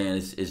know what I'm saying?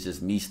 It's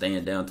just me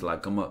staying down till I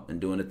come up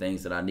and doing the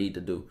things that I need to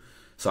do.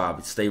 So I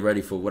stay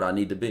ready for what I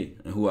need to be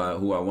and who I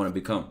want to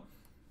become.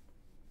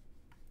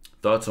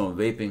 Thoughts on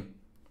vaping?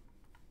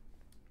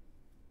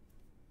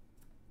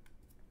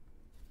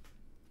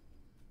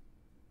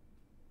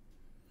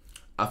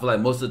 I feel like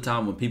most of the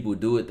time when people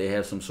do it, they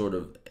have some sort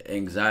of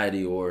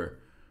anxiety or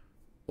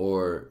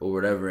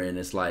whatever, and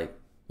it's like,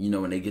 you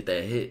know, when they get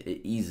that hit,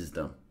 it eases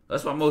them.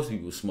 That's why most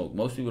people smoke.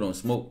 Most people don't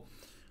smoke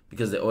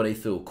because they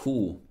feel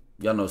cool.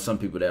 Y'all know some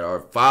people that are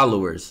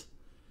followers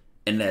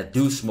and that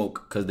do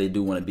smoke because they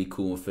do want to be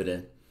cool and fit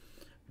in.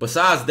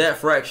 Besides that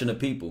fraction of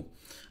people,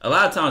 a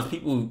lot of times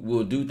people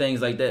will do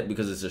things like that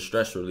because it's a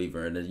stress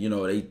reliever, and you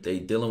know, they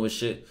dealing with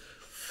shit.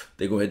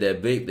 They go hit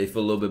that vape, they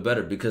feel a little bit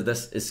better because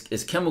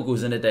it's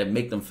chemicals in it that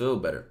make them feel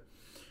better.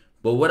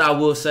 But what I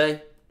will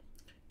say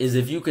is,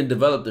 if you can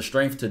develop the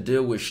strength to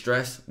deal with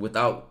stress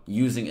without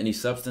using any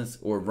substance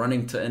or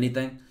running to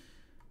anything,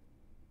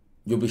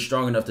 you'll be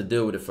strong enough to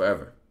deal with it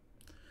forever.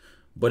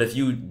 But if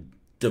you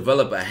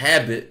develop a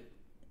habit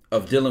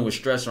of dealing with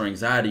stress or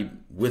anxiety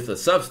with a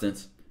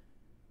substance,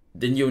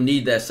 then you'll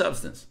need that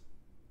substance.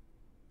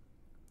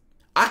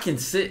 I can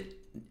sit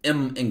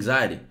in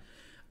anxiety.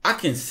 I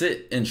can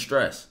sit in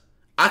stress.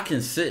 I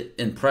can sit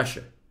in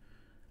pressure.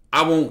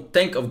 I won't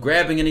think of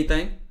grabbing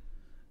anything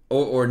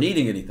or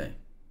needing anything.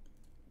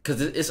 Because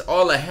it's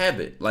all a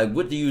habit. Like,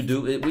 what do you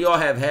do? We all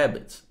have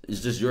habits. It's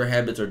just your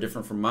habits are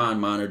different from mine.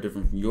 Mine are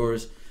different from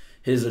yours.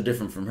 His are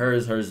different from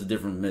hers. Hers are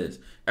different from his.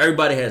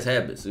 Everybody has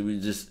habits.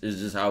 It's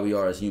just how we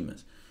are as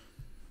humans.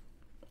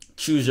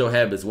 Choose your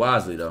habits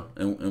wisely, though.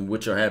 And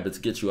what your habits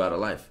get you out of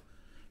life.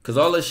 Because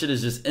all that shit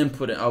is just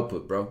input and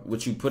output, bro.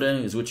 What you put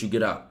in is what you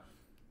get out.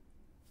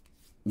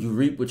 You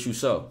reap what you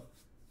sow.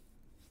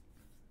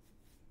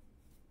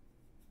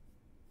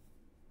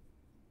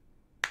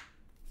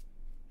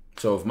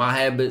 So if my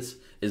habits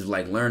is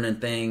like learning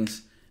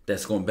things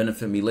that's going to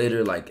benefit me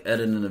later, like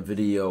editing a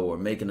video or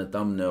making a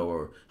thumbnail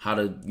or how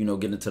to,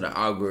 get into the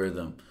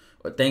algorithm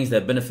or things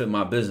that benefit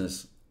my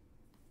business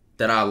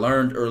that I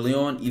learned early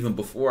on, even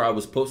before I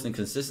was posting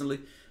consistently.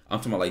 I'm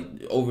talking about like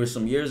over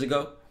some years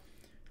ago.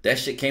 That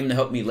shit came to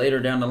help me later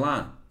down the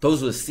line.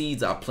 Those were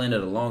seeds I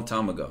planted a long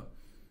time ago.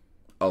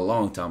 A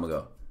long time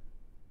ago.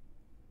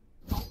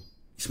 You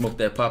smoke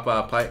that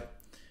Popeye pipe,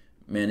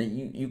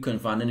 man, you couldn't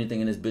find anything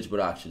in this bitch but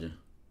oxygen.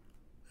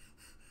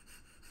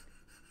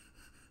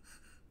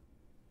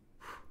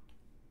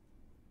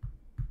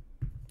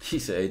 He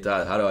said, hey,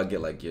 Todd, how do I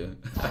get like you?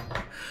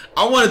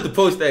 I wanted to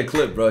post that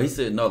clip, bro. He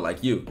said, no,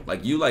 like you.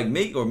 Like you like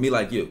me or me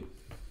like you?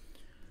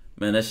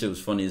 Man, that shit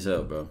was funny as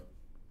hell, bro.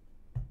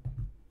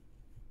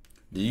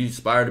 Did you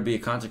aspire to be a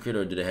content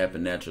creator or did it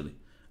happen naturally?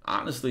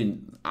 Honestly,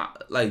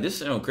 like this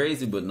sounds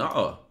crazy, but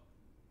no.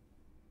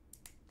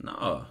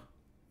 No.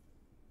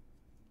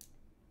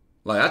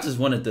 Like I just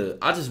wanted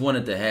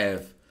to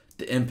have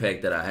the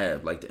impact that I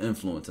have, like the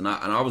influence. And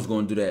I was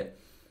going to do that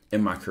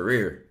in my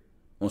career.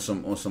 On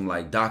some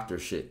like doctor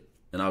shit,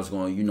 and I was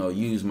going to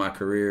use my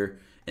career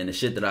and the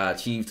shit that I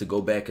achieved to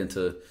go back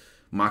into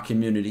my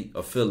community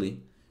of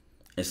Philly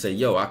and say,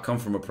 yo, I come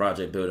from a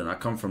project building, I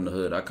come from the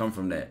hood, I come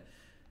from that.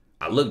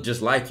 I look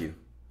just like you.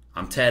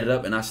 I'm tatted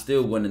up, and I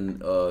still went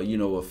in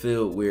a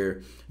field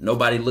where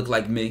nobody looked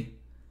like me.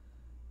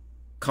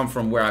 Come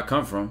from where I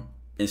come from,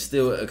 and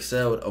still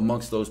excelled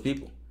amongst those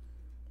people.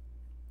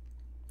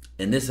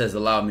 And this has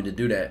allowed me to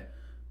do that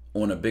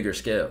on a bigger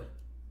scale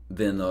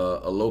than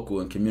a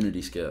local and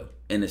community scale.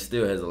 And it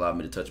still has allowed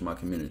me to touch my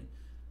community.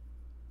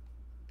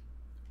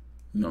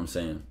 You know what I'm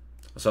saying?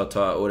 I saw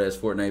Todd Oda's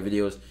Fortnite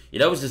videos. Yeah,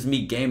 that was just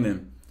me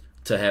gaming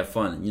to have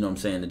fun. You know what I'm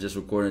saying? And just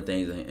recording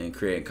things and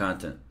creating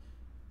content.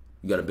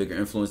 You got a bigger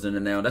influence than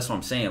it now. That's what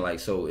I'm saying. Like,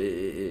 so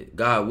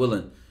God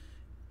willing,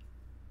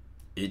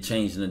 it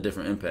changed in a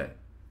different impact.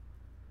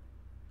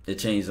 It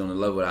changed on a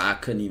level that I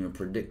couldn't even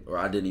predict or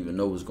I didn't even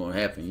know was going to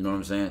happen. You know what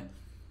I'm saying?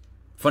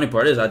 Funny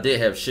part is I did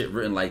have shit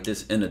written like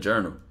this in a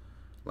journal.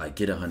 Like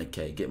get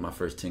 100K, get my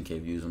first 10K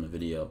views on the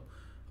video.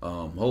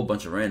 Whole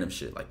bunch of random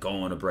shit. Like go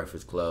on to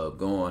Breakfast Club,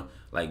 go on,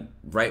 like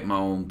write my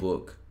own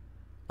book.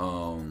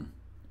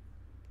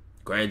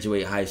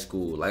 Graduate high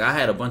school. Like I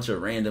had a bunch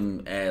of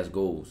random ass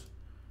goals.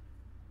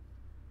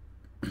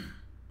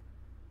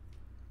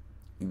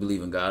 You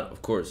believe in God?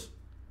 Of course.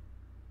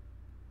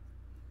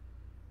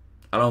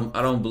 I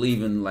don't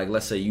believe in, like,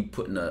 let's say you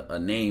putting a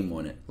name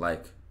on it,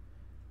 like,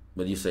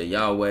 but you say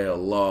Yahweh,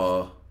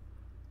 Allah,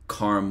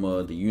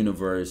 karma, the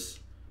universe,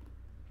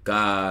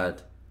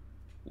 God,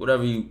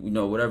 whatever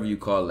whatever you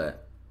call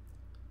that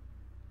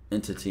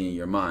entity in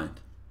your mind,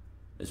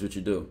 is what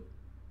you do.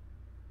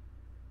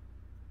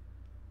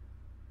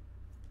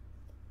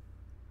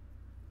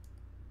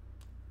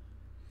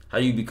 How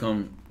do you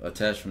become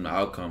attached from the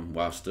outcome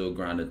while still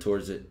grinding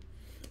towards it?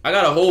 I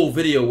got a whole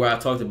video where I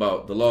talked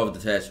about the law of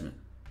detachment,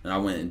 and I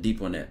went in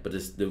deep on that. But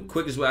it's the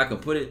quickest way I can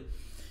put it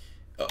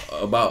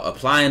about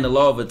applying the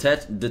law of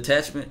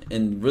detachment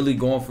and really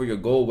going for your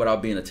goal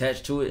without being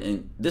attached to it.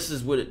 And this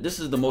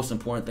is the most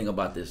important thing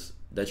about this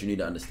that you need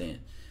to understand.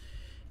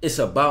 It's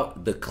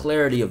about the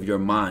clarity of your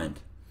mind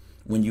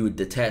when you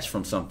detach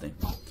from something.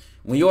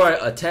 When you are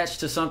attached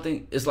to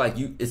something, it's like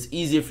it's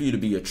easier for you to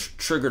be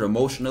triggered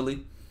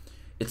emotionally.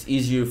 It's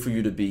easier for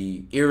you to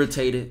be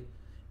irritated.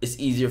 It's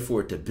easier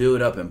for it to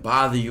build up and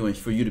bother you and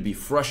for you to be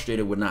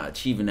frustrated with not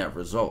achieving that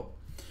result.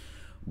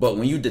 But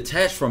when you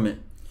detach from it,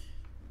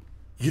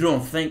 you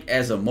don't think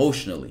as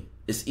emotionally.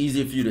 It's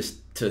easier for you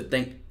to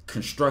think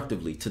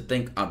constructively, to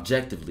think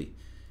objectively.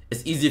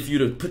 It's easier for you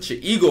to put your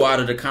ego out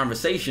of the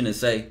conversation and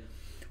say,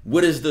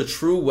 what is the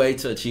true way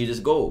to achieve this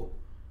goal?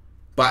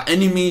 By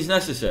any means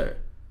necessary.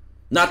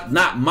 Not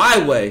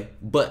my way,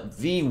 but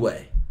the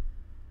way.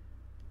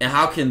 And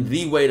how can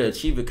the way to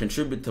achieve it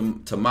contribute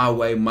to my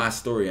way, my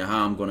story, and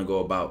how I'm going to go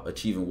about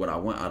achieving what I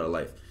want out of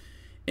life?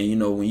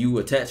 And when you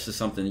attach to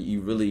something,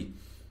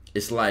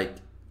 it's like,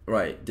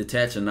 right,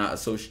 detach and not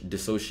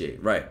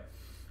dissociate, right?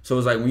 So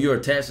it's like when you're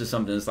attached to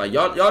something, it's like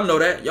y'all know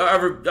that. Y'all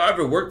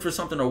ever worked for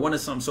something or wanted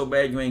something so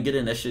bad you ain't get it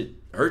and that shit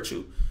hurt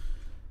you?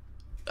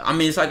 I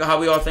mean, it's like how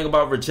we all think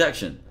about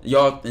rejection.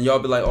 Y'all be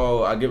like,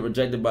 oh, I get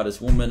rejected by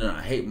this woman and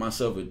I hate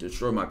myself, it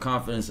destroyed my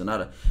confidence, and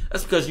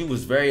that's because you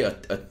was very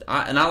and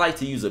I like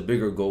to use a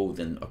bigger goal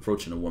than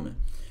approaching a woman,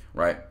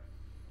 right?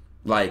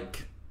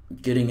 Like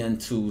getting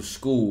into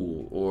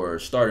school or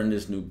starting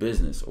this new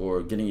business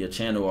or getting your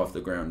channel off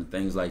the ground and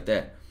things like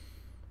that,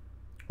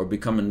 or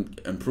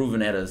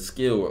improving at a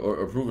skill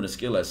or improving a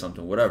skill at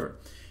something, whatever.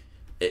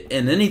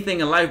 And anything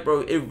in life,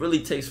 bro, it really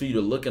takes for you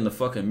to look in the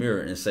fucking mirror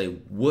and say,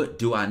 what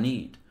do I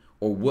need?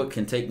 Or what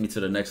can take me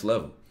to the next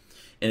level?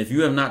 And if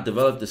you have not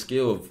developed the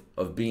skill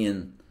of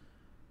being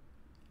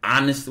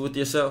honest with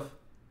yourself,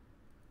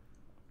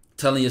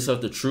 telling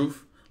yourself the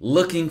truth,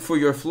 looking for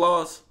your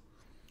flaws,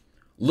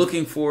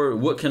 looking for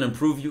what can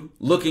improve you,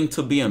 looking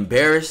to be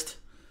embarrassed.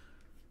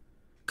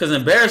 Because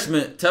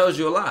embarrassment tells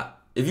you a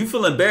lot. If you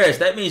feel embarrassed,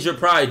 that means you're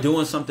probably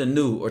doing something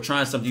new or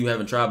trying something you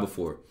haven't tried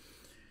before.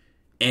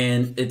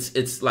 And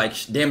it's like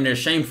damn near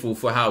shameful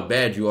for how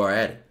bad you are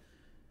at it.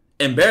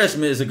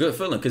 Embarrassment is a good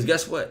feeling because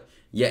guess what?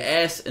 You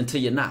ass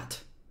until you're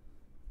not.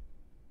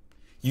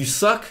 You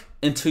suck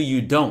until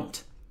you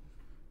don't.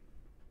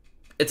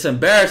 It's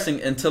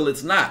embarrassing until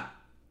it's not.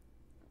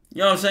 You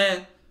know what I'm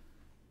saying?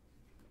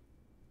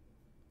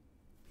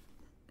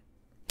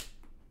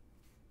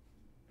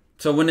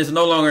 So when it's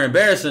no longer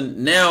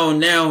embarrassing, now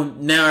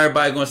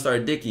everybody gonna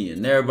start dicking you.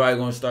 And everybody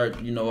gonna start,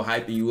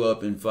 hyping you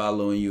up and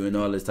following you and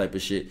all this type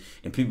of shit.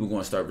 And people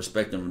gonna start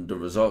respecting the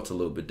results a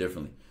little bit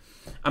differently.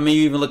 I mean,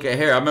 you even look at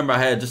hair. I remember I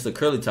had just a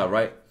curly top,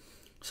 right?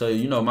 So,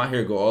 my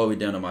hair go all the way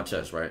down to my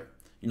chest, right?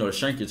 The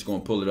shrinkage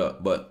gonna pull it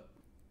up. But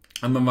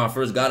I remember when I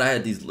first got it, I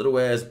had these little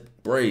ass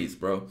braids,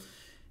 bro.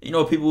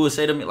 People would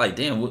say to me, like,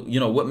 damn,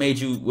 what made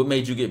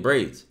you get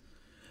braids?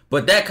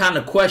 But that kind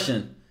of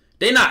question,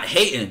 they not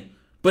hating.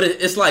 But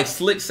it's like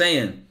slick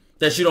saying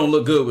that you don't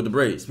look good with the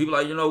braids. People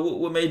are like,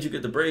 what made you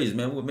get the braids,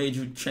 man? What made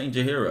you change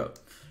your hair up?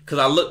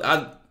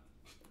 Because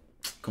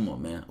come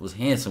on, man. I was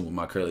handsome with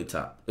my curly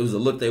top. It was a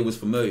look they was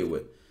familiar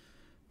with.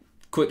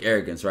 Quick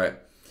arrogance, right?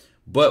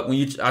 But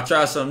when I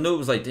tried something new, it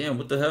was like, damn,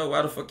 what the hell?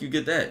 Why the fuck you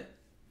get that?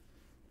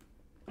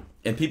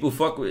 And people don't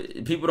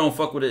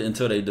fuck with it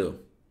until they do.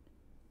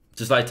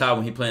 Just like Ty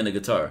when he playing the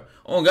guitar.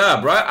 Oh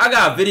God, bro. I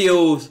got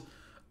videos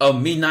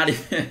of me not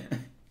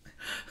even...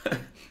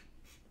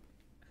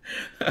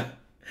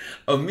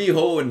 of me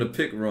holding the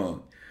pick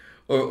wrong,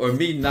 or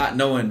me not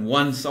knowing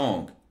one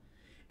song,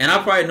 and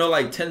I probably know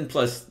like 10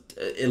 plus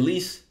at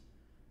least.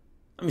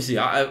 Let me see.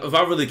 If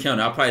I really count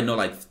it, I probably know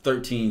like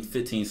 13,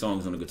 15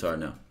 songs on the guitar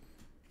now.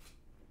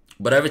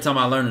 But every time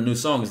I learn a new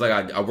song, it's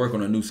like I work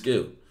on a new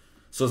skill.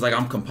 So it's like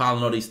I'm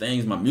compiling all these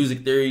things. My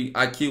music theory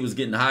IQ is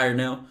getting higher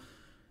now.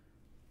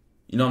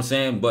 You know what I'm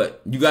saying?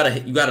 But you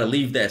gotta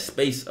leave that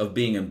space of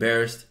being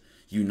embarrassed.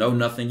 You know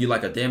nothing. You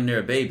like a damn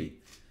near baby.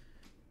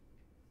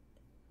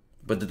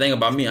 But the thing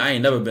about me, I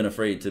ain't never been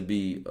afraid to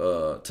be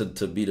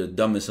to be the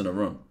dumbest in the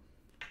room,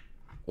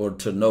 or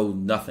to know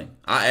nothing.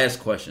 I ask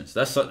questions.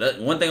 That's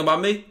one thing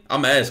about me.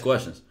 I'm gonna ask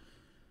questions.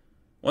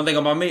 One thing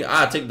about me,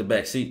 I take the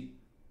back seat.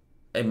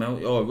 Hey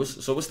man,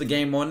 what's the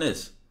game on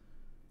this?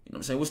 You know what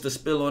I'm saying? What's the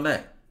spill on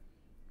that?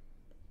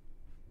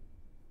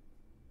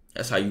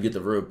 That's how you get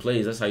the real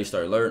plays. That's how you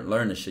start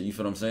learning shit. You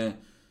feel what I'm saying?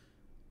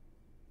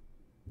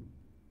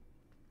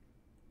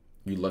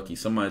 You lucky.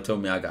 Somebody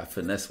told me I got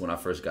finesse when I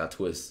first got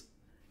Twist.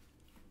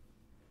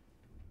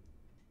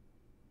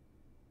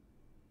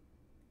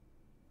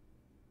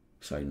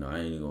 So I ain't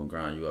even gonna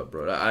grind you up,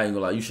 bro. I ain't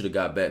gonna lie, you should have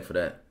got back for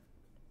that.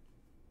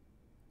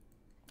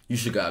 You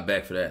should have got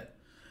back for that.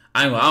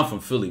 I'm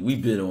from Philly. We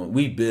bid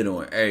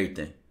on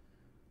everything.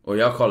 Or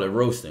y'all call it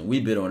roasting.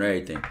 We bid on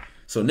everything.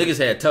 So niggas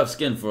had tough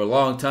skin for a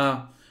long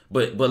time.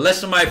 But let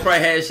somebody probably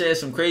had said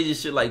some crazy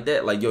shit like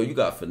that. Like, yo, you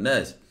got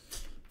finesse.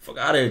 Fuck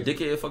out of here,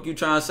 dickhead. Fuck you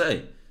trying to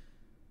say.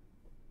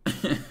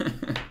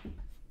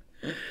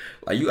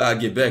 Like, you gotta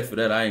get back for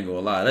that. I ain't gonna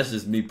lie. That's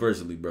just me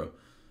personally, bro.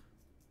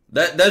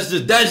 That's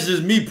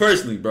just me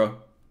personally, bro.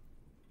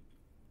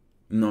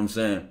 You know what I'm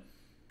saying?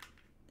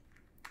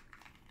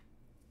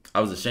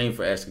 I was ashamed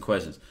for asking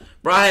questions.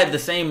 Bro, I had the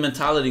same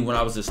mentality when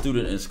I was a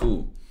student in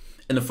school.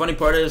 And the funny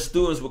part is,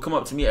 students would come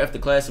up to me after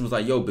class and was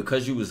like, yo,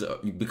 because you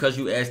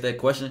asked that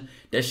question,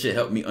 that shit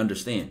helped me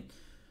understand.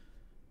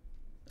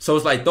 So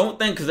it's like, don't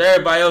think because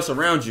everybody else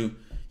around you.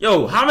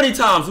 Yo, how many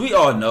times, we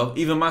all know,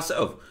 even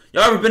myself,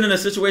 y'all ever been in a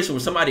situation where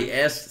somebody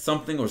asked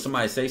something or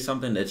somebody say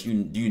something that you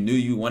knew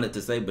you wanted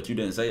to say, but you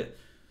didn't say it?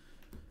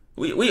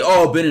 We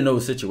all been in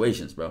those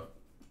situations, bro.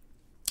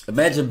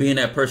 Imagine being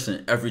that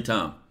person every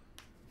time.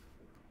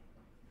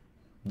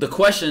 The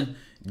question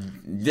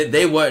that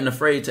they weren't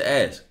afraid to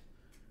ask.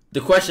 The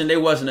question they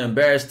wasn't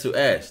embarrassed to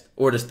ask.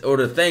 Or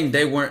the thing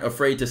they weren't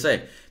afraid to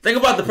say. Think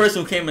about the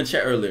person who came in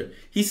chat earlier.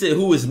 He said,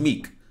 who is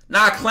Meek?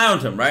 Now, I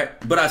clowned him, right?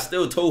 But I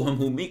still told him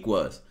who Meek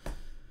was.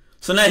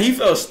 So now he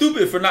felt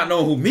stupid for not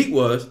knowing who Meek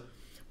was.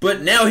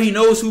 But now he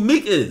knows who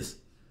Meek is.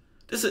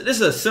 This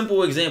is a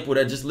simple example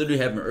that just literally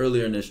happened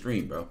earlier in this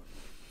stream, bro.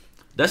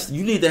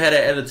 You need to have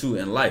that attitude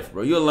in life,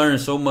 bro. You'll learn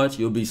so much.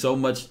 You'll be so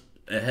much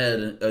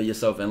ahead of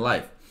yourself in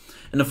life.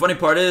 And the funny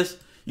part is,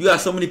 you got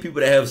so many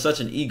people that have such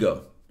an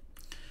ego.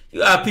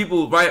 You got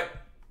people, right,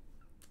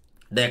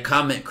 that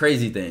comment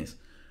crazy things.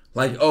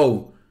 Like,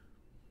 oh,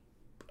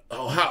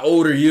 how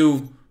old are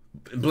you?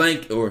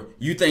 Blank, or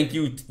you think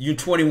you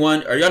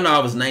 21, or y'all know I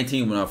was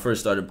 19 when I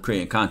first started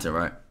creating content,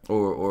 right?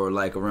 Or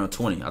like around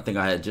 20. I think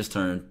I had just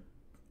turned,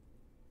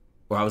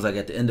 or I was like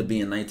at the end of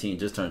being 19,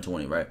 just turned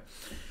 20, right?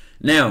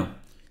 Now,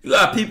 you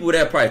got people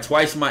that are probably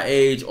twice my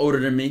age, older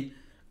than me.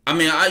 I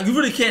mean, you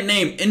really can't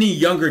name any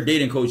younger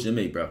dating coach than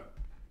me, bro.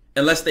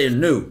 Unless they're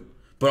new.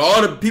 But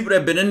all the people that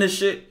have been in this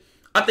shit,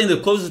 I think the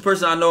closest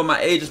person I know in my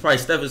age is probably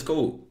Steph is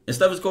Cole. And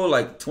Steph is Cole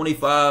like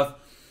 25.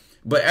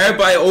 But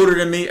everybody older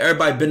than me,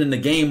 everybody been in the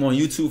game on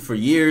YouTube for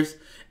years.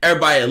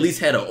 everybody at least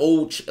had an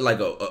old like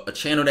a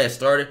channel that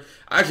started.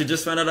 I actually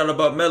just found out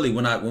about Melly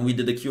when we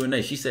did the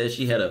Q&A. She said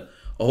she had a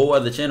whole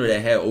other channel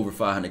that had over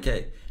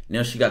 500K.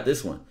 Now she got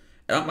this one,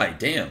 and I'm like,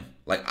 damn.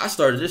 Like, I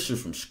started this shit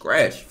from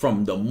scratch,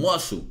 from the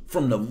muscle,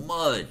 from the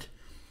mud.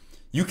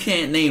 You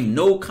can't name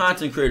no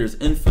content creators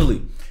in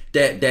Philly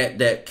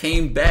that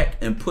came back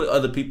and put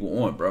other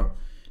people on, bro.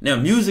 Now,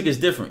 music is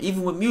different.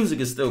 Even with music,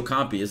 it's still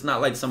compy. It's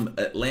not like some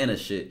Atlanta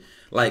shit.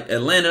 Like,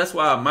 Atlanta, that's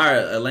why I admire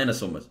Atlanta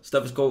so much. Is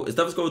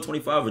Steffes Cole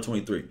 25 or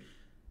 23?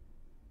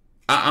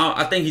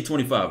 I think he's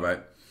 25,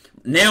 right?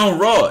 Now,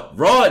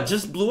 Rod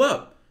just blew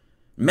up.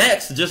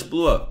 Max just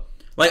blew up.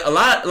 Like,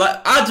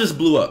 I just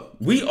blew up.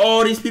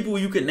 All these people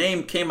you could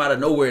name came out of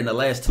nowhere in the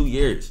last 2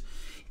 years.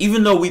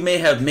 Even though we may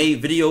have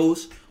made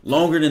videos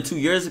longer than 2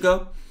 years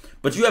ago,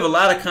 but you have a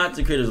lot of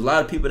content creators, a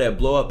lot of people that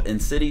blow up in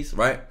cities,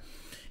 right?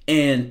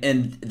 And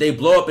they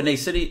blow up in their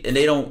city and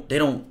they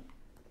don't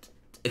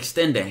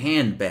extend a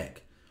hand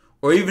back.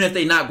 Or even if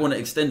they're not going to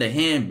extend a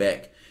hand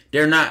back,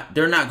 they're not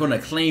going to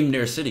claim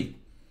their city.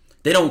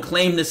 They don't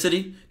claim the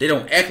city. They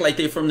don't act like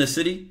they're from the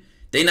city.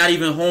 They not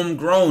even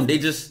homegrown. They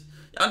just,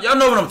 y'all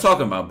know what I'm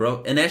talking about,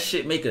 bro. And that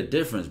shit make a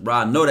difference, bro.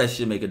 I know that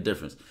shit make a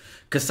difference.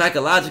 Because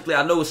psychologically,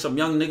 I know some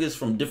young niggas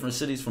from different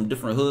cities, from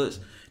different hoods,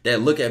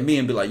 that look at me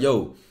and be like,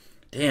 yo,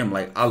 damn,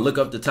 like, I look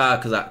up to Ty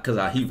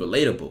because he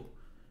relatable.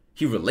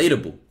 He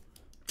relatable.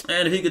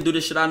 And if he could do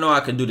this shit, I know I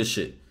can do this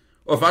shit.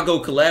 Or if I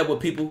go collab with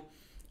people,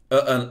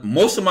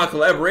 most of my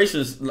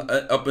collaborations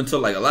up until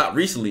like a lot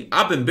recently,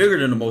 I've been bigger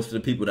than most of the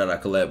people that I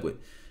collab with.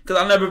 Because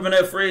I've never been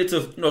afraid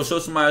to, show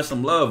somebody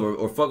some love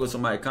or fuck with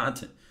somebody's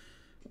content.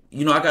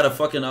 I got a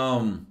fucking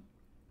a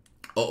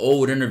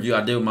old interview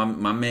I did with my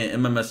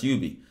man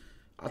MMSUB.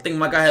 I think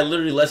my guy had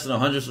literally less than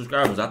 100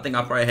 subscribers. I think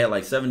I probably had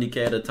like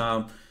 70K at a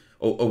time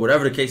or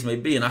whatever the case may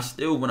be. And I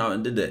still went out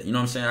and did that. You know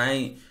what I'm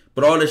saying?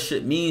 But all this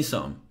shit means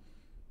something.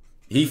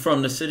 He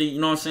from the city, you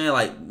know what I'm saying?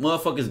 Like,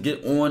 motherfuckers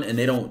get on and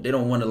they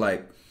don't want to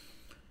like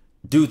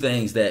do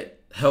things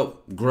that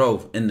help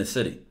grow in the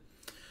city.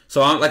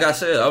 So like I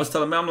said, I was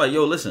telling me, I'm like,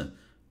 yo, listen,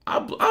 I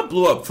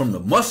blew up from the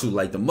muscle,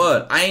 like the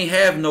mud. I ain't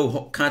have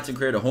no content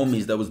creator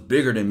homies that was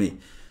bigger than me.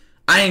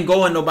 I ain't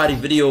go in nobody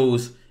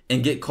videos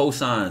and get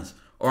cosigns,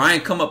 or I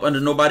ain't come up under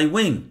nobody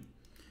wing.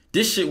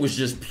 This shit was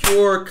just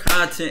pure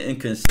content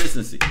and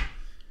consistency.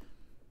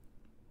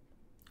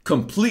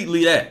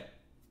 Completely that.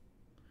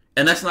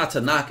 And that's not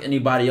to knock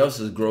anybody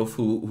else's growth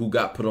who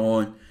got put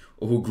on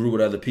or who grew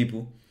with other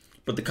people.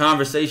 But the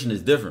conversation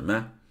is different,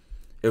 man.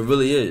 It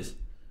really is.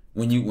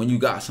 When you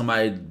got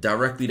somebody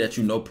directly that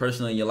you know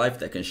personally in your life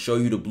that can show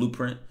you the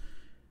blueprint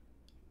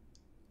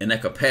and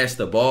that could pass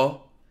the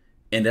ball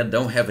and that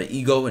don't have an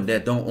ego and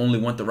that don't only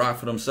want the rock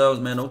for themselves,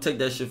 man, don't take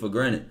that shit for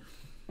granted.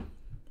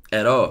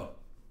 At all.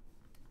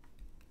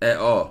 At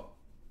all.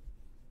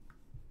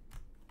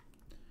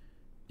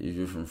 If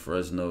you're from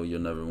Fresno,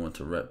 you'll never want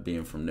to rep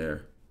being from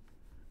there.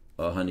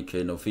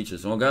 100K, no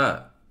features. On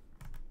God.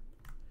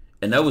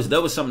 And that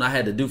was something I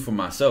had to do for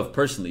myself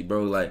personally,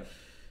 bro. Like,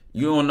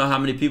 you don't know how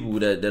many people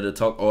that'll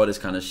talk all this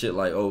kind of shit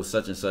like, oh,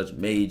 such and such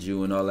made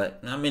you and all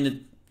that. I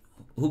mean,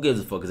 who gives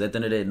a fuck? Because at the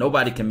end of the day,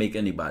 nobody can make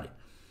anybody.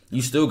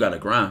 You still got to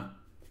grind.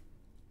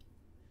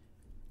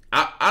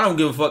 I don't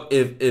give a fuck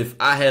if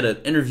I had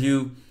an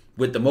interview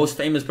with the most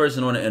famous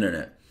person on the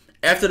internet.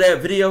 After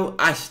that video,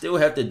 I still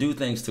have to do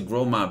things to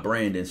grow my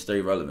brand and stay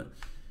relevant.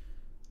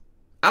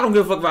 I don't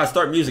give a fuck if I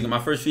start music and my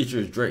first feature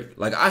is Drake.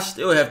 Like, I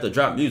still have to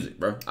drop music,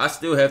 bro. I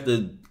still have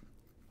to,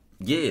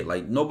 yeah,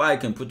 like,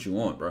 nobody can put you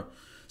on, bro.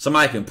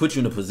 Somebody can put you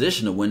in a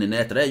position to win, and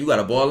after that, you got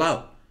to ball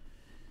out.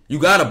 You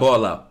got to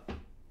ball out.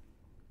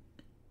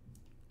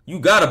 You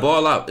got to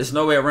ball out. There's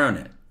no way around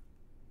that.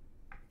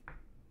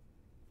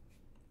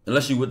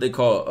 Unless you what they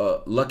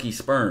call lucky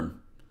sperm.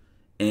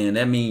 And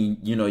that means,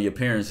 your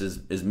parents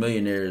is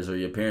millionaires or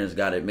your parents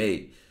got it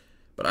made.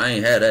 But I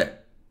ain't had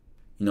that.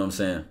 You know what I'm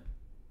saying?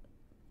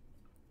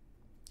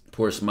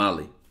 Poor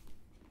Smiley.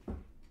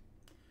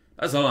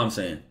 That's all I'm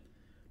saying.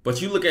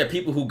 But you look at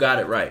people who got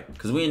it right.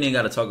 Because we ain't even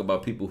got to talk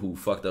about people who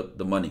fucked up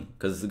the money.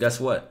 Because guess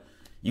what?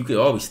 You could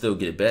always still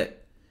get it back.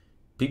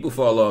 People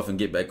fall off and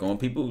get back on.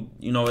 People,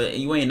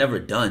 you ain't never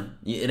done.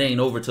 It ain't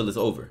over till it's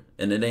over.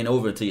 And it ain't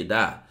over until you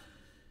die.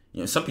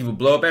 Some people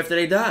blow up after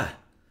they die.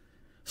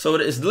 So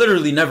it's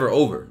literally never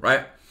over,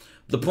 right?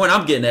 The point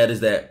I'm getting at is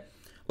that,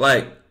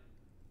 like,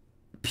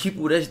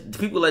 people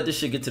let this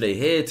shit get to their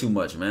head too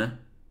much, man.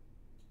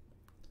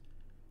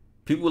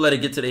 People let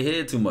it get to their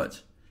head too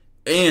much.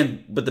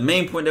 But the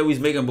main point that we was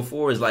making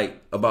before is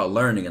like about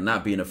learning and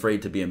not being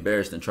afraid to be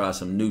embarrassed and try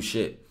some new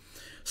shit.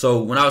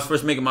 So when I was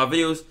first making my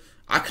videos,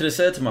 I could have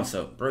said to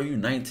myself, bro, you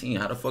 19.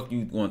 How the fuck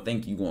you going to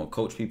think you going to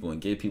coach people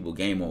and give people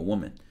game on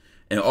women?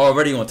 And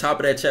already on top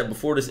of that chat,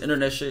 before this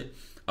internet shit,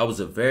 I was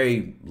a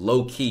very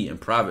low-key and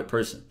private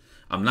person.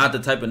 I'm not the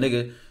type of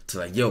nigga to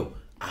like, yo,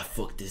 I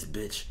fucked this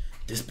bitch.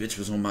 This bitch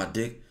was on my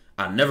dick.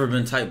 I've never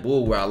been type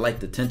bull where I like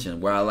the tension,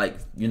 where I like,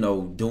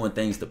 doing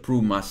things to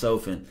prove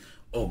myself and,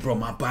 oh, bro,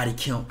 my body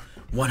count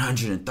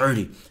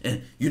 130.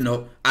 And,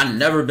 I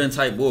never been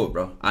type bull,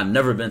 bro. I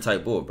never been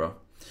type bull, bro.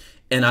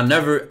 And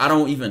I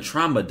don't even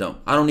trauma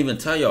dump. I don't even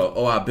tell y'all,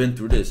 oh, I've been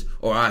through this,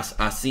 or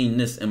I seen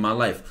this in my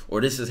life,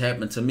 or this has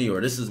happened to me, or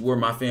this is where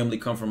my family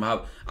come from.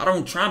 I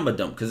don't trauma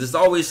dump, because it's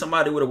always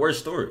somebody with a worse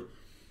story.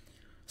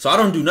 So I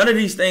don't do none of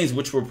these things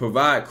which will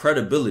provide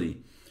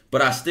credibility.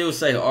 But I still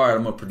say, all right,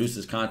 I'm going to produce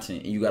this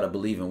content, and you got to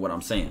believe in what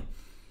I'm saying.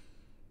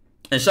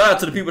 And shout out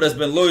to the people that's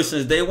been loyal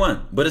since day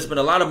one. But it's been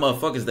a lot of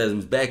motherfuckers that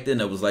was back then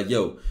that was like,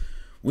 yo,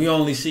 we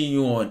only see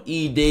you on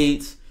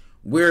E-dates.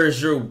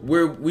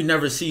 We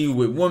never see you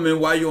with women.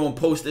 Why you don't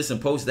post this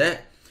and post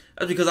that?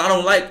 That's because I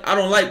don't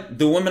like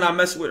the women I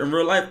mess with in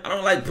real life. I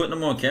don't like putting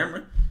them on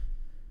camera.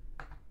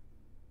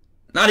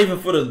 Not even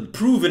for to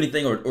prove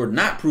anything or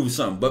not prove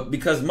something, but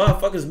because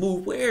motherfuckers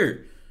move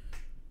weird.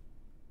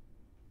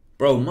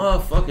 Bro,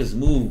 motherfuckers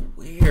move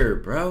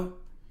weird, bro.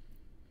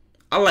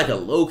 I like a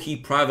low-key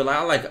private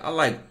life. I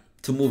like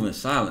to move in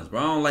silence, bro.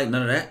 I don't like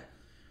none of that.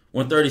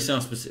 130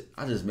 sounds specific.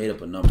 I just made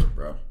up a number,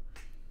 bro.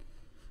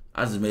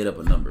 That's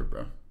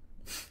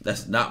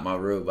not my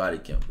real body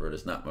count, bro.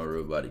 That's not my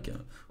real body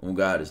count. Oh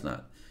God, it's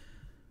not.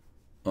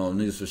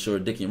 Niggas for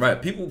sure dicking.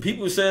 Right.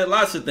 People said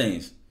lots of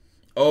things.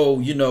 Oh,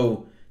 you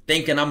know,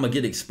 thinking I'm gonna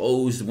get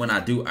exposed when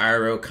I do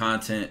IRL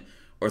content,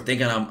 or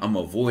thinking I'm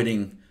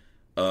avoiding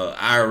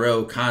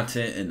IRL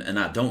content and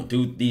I don't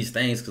do these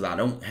things because I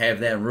don't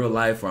have that in real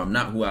life, or I'm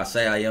not who I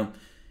say I am.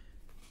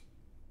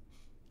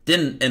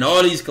 Then in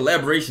all these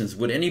collaborations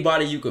with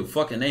anybody you could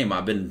fucking name,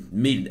 I've been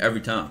meeting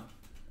every time,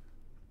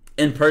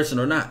 in person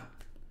or not.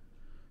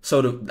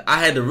 So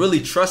I had to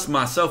really trust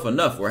myself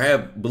enough, or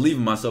believe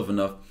in myself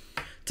enough,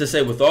 to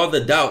say, with all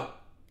the doubt,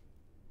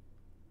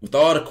 with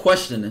all the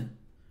questioning,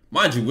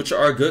 mind you, which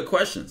are good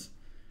questions.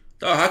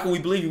 Dog, how can we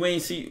believe you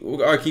ain't see,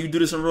 or can you do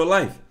this in real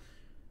life?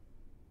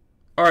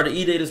 Or the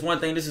E-date is one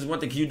thing, this is one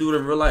thing, can you do it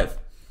in real life?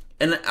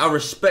 And I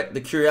respect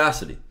the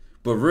curiosity,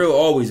 but real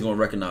always gonna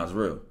recognize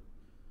real.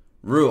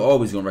 Real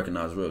always gonna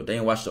recognize real. They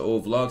ain't watch the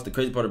old vlogs. The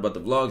crazy part about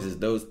the vlogs is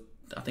those,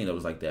 I think that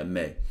was like that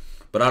May.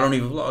 But I don't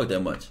even vlog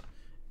that much.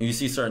 And you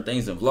see certain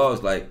things in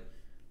vlogs, like,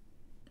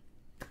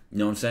 you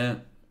know what I'm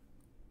saying?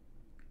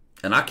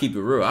 And I keep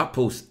it real. I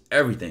post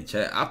everything,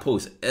 chat. I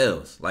post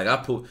L's. Like,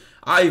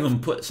 I even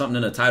put something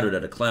in the title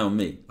that'll clown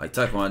me. Like,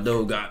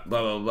 TyKwondoe got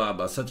blah, blah, blah,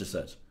 about such and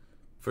such.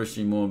 First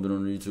stream on, been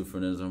on YouTube for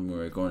this. I'm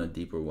going a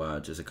deeper why,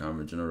 just a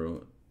comment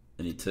general.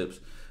 Any tips?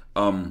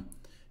 You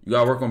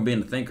gotta work on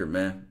being a thinker,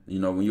 man. You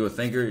know, when you're a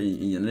thinker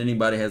and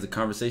anybody has a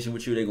conversation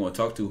with you, they're gonna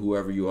talk to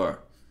whoever you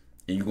are.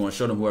 And you're gonna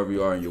show them whoever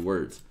you are in your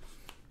words.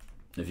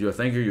 If you're a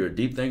thinker, you're a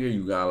deep thinker,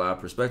 you got a lot of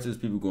perspectives,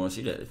 people gonna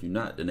see that. If you're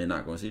not, then they're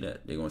not gonna see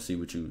that. They're gonna see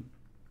who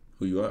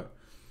you are.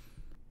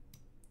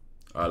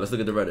 All right, let's look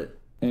at the Reddit.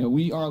 And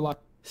we are like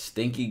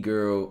Stinky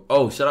Girl.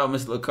 Oh, shout out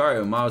Mr.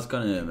 Lucario, Miles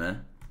Cunningham,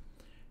 man.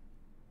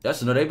 Y'all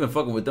should know they've been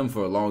fucking with them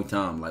for a long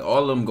time. Like,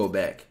 all of them go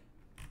back.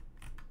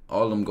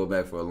 All of them go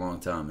back for a long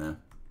time, man.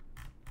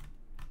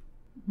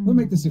 Let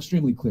me make this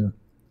extremely clear.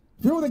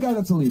 If you're with a guy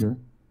that's a leader,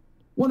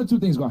 one of two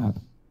things are gonna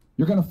happen.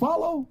 You're gonna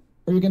follow,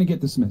 or you're gonna get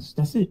dismissed.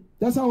 That's it.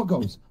 That's how it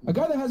goes. A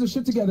guy that has his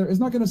shit together is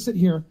not gonna sit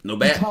here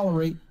and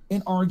tolerate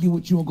and argue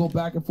with you and go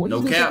back and forth.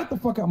 No cap. Say, get the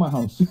fuck out of my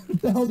house.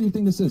 What the hell do you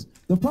think this is?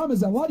 The problem is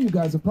that a lot of you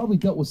guys have probably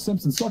dealt with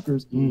simps and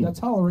suckers that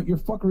tolerate your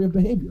fuckery of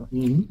behavior.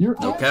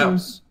 Your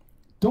answers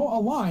don't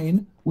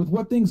align with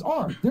what things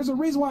are. There's a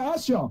reason why I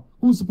asked y'all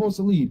who's supposed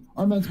to lead.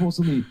 Are men supposed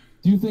to lead?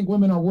 Do you think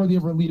women are worthy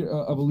of a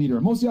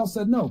leader? Most of y'all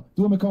said no.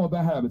 Do women come with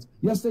bad habits?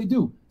 Yes, they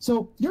do.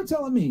 So you're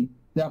telling me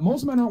that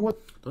most men aren't worthy.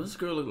 Does this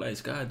girl look like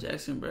Sky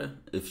Jackson, bro?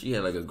 If she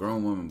had like a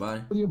grown woman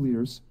body. Of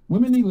leaders.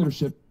 Women need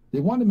leadership. They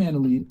want a man to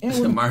lead.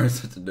 And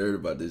Myron's such a nerd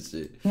about this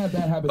shit. Have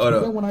bad habits. But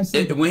then when I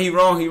say when he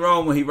wrong, he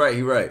wrong. When he right,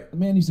 he right. The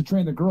man needs to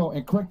train the girl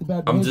and correct the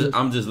bad behaviors.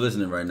 I'm just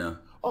listening right now.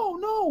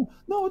 Oh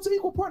no, it's an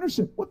equal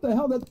partnership. What the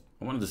hell?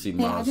 I wanted to see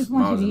Miles and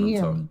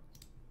them talk.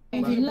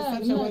 Look, okay, listen,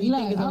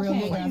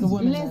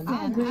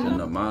 I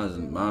know Miles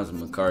and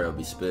Macario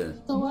be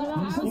spitting. So what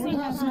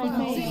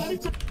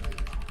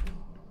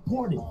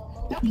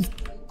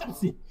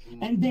That's it.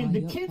 And then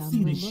the kids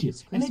see this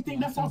shit, and they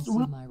think that's how to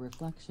run. My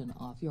reflection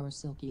off your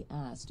silky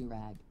ass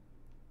durag.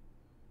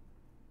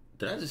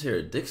 Did I just hear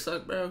a dick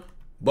suck, bro?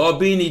 Ball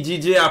Beanie,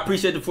 GG, I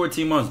appreciate the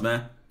 14 months,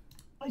 man.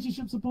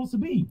 Relationship supposed to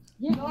be.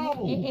 Yeah,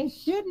 no, it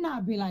should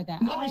not be like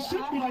that. No, it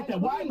shouldn't be like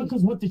that. Why?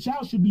 Because what the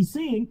child should be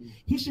seeing,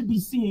 he should be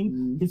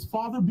seeing his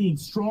father being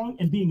strong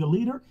and being a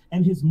leader,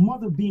 and his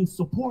mother being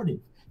supportive.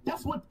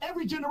 That's what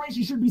every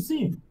generation should be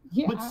seeing.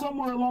 Yeah, but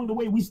somewhere along the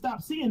way, we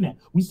stopped seeing that.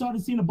 We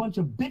started seeing a bunch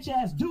of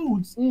bitch-ass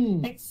dudes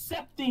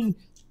accepting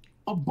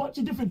a bunch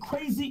of different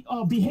crazy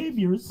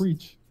behaviors.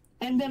 Preach.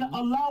 And then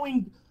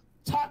allowing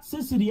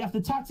toxicity after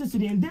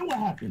toxicity. And then what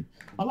happened?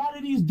 A lot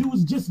of these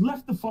dudes just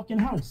left the fucking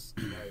house.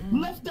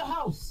 Left the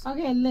house.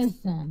 Okay,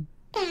 listen.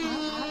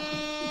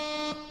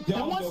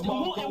 And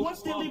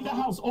once they leave the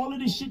house, all of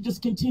this shit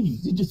just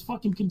continues. It just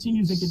fucking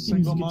continues and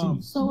continues and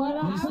continues. So what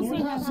else? See,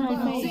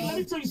 let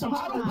me tell you something.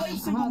 I don't blame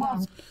single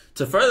moms.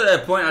 To further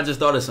that point, I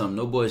just thought of something.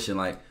 No bullshit.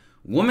 Like,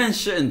 women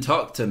shouldn't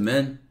talk to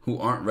men who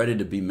aren't ready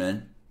to be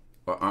men,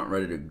 or aren't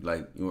ready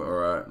to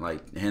or are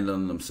like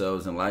handling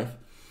themselves in life.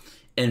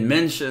 And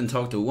men shouldn't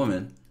talk to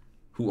women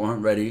who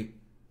aren't ready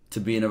to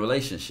be in a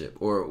relationship,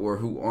 or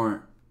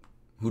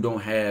who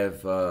don't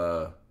have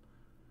the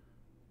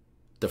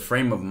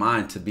frame of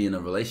mind to be in a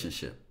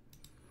relationship.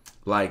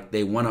 Like,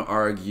 they want to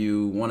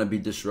argue, want to be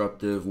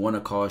disruptive, want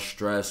to cause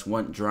stress,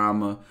 want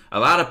drama. A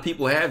lot of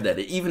people have that,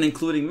 even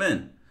including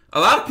men.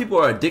 A lot of people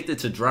are addicted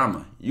to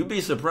drama. You'd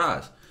be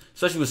surprised.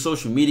 Especially with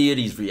social media,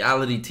 these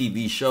reality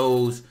TV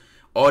shows,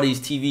 all these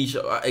TV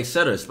shows,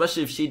 etc.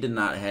 Especially if she did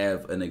not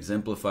have an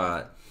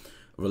exemplified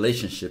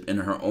relationship in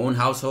her own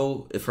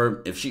household.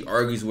 If she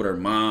argues with her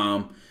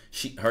mom,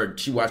 she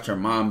watched her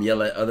mom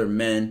yell at other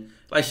men.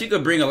 Like, she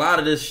could bring a lot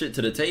of this shit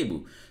to the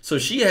table. So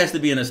she has to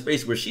be in a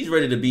space where she's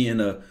ready to be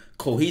in a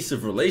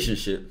cohesive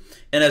relationship.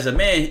 And as a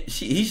man,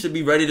 he should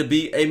be ready to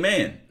be a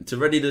man, to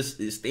ready to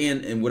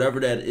stand in whatever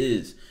that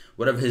is,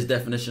 whatever his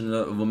definition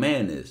of a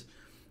man is.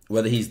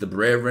 Whether he's the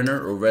breadwinner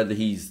or whether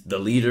he's the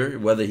leader,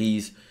 whether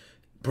he's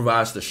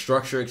provides the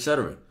structure,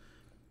 etc.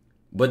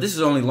 But this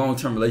is only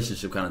long-term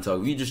relationship kind of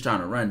talk. If you're just trying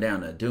to run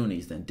down the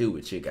doonies, then do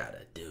what you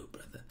gotta do,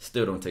 brother.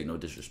 Still don't take no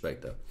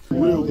disrespect, though.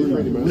 Real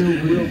pretty,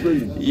 man. Real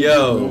pretty.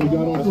 Yo. Keep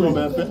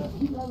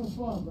having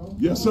fun, bro.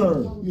 Yes,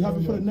 sir. You have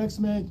it for the next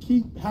man.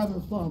 Keep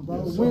having fun,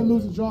 bro. Yes, win,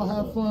 lose, or draw,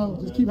 have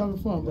fun. Just keep having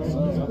fun,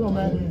 bro. Go on,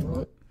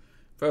 man.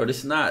 Bro, this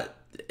is not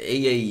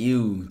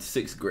AAU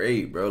 6th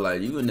grade, bro.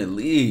 Like, you in the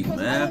league, man.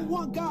 I don't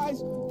want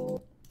guys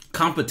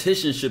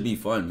competition should be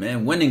fun,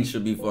 man. Winning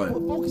should be fun.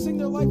 focusing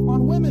their life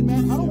on women,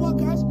 man. I don't want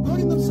guys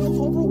hurting themselves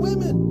over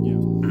women.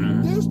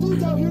 Yeah. There's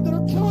dudes out here that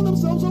are killing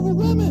themselves over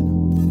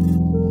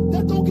women.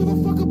 That don't give a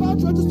fuck about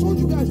you. I just told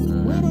you guys,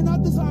 women are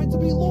not designed to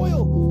be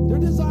loyal. They're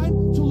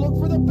designed to look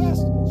for the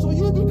best, so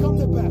you become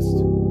the best.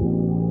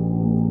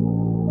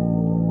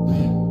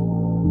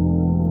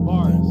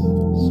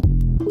 Bars.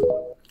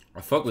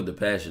 I fuck with the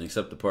passion,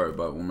 except the part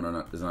about women are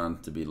not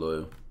designed to be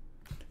loyal.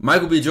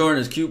 Michael B.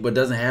 Jordan is cute, but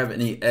doesn't have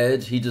any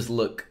edge. He just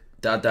look ...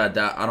 I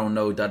don't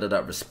know ...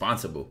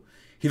 responsible.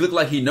 He looked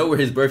like he know where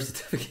his birth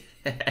certificate.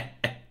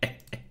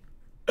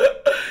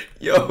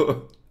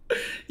 Yo.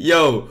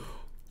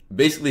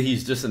 Basically,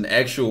 he's just an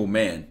actual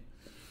man.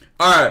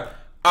 All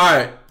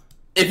right.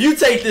 If you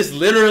take this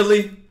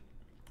literally,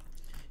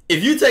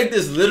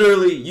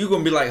 you're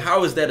gonna be like,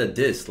 how is that a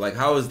diss? Like,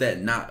 how is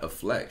that not a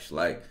flex?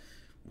 Like,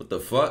 what the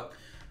fuck?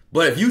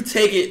 But if you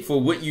take it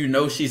for what you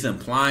know she's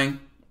implying,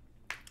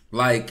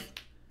 like,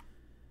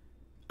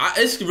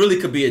 this really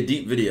could be a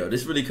deep video.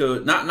 This really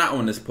could, not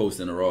on this post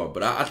in a raw,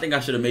 but I think I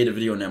should have made a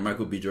video on that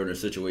Michael B. Jordan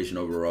situation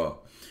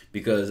overall.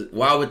 Because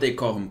why would they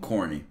call him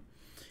corny?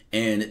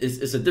 And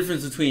it's a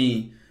difference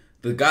between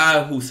the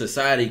guy who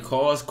society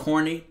calls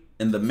corny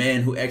and the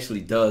man who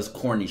actually does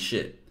corny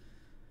shit.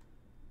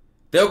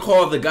 They'll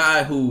call the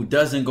guy who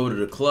doesn't go to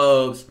the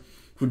clubs,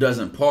 who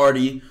doesn't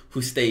party,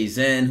 who stays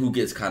in, who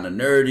gets kind of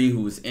nerdy,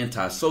 who's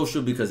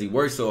antisocial because he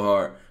works so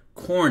hard,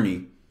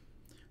 corny.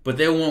 But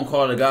they won't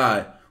call the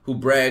guy who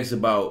brags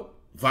about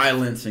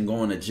violence and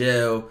going to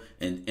jail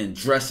and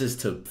dresses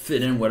to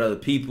fit in with other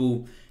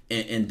people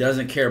and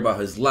doesn't care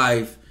about his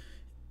life.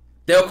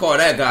 They'll call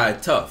that guy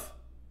tough.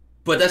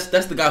 But that's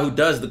the guy who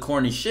does the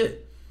corny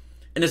shit.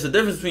 And it's the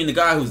difference between the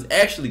guy who's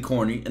actually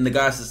corny and the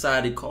guy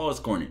society calls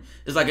corny.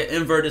 It's like an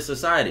inverted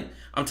society.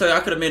 I'm telling you,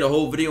 I could have made a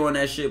whole video on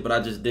that shit, but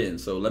I just didn't.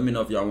 So let me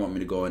know if y'all want me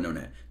to go in on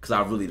that. Because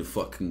I really the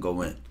fuck can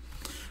go in.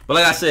 But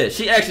like I said,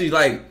 she actually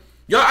like...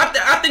 Y'all,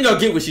 I think y'all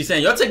get what she's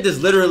saying. Y'all take this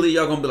literally,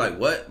 y'all gonna be like,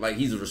 what? Like,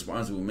 he's a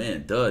responsible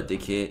man. Duh,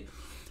 dickhead.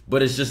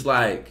 But it's just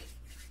like...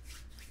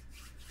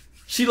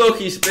 She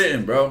low-key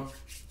spitting, bro.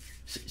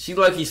 She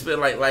low-key spitting.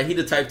 Like he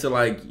the type to,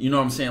 like, you know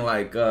what I'm saying?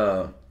 Like,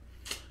 I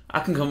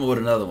can come up with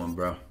another one,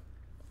 bro.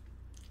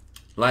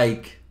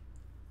 Like,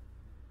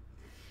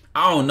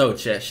 I don't know,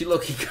 chat. She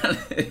low-key kind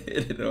of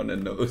hit it on the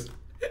nose.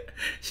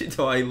 She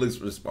told me he looks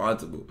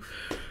responsible.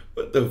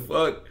 What the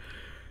fuck?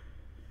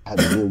 I had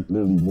to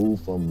literally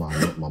move from my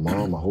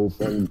mom, my whole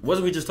family.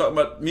 Wasn't we just talking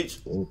about Meech?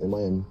 In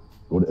Miami,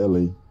 go to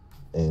LA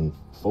and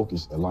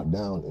focus and lock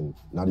down and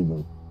not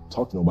even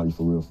talk to nobody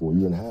for real for a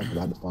year and a half. But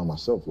I had to find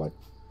myself. Like,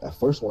 at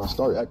first when I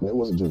started acting, it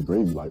wasn't just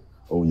gravy. Like,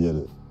 oh yeah,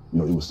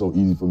 it was so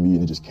easy for me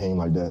and it just came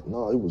like that.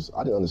 No,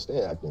 I didn't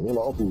understand acting. Me and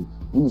my uncle,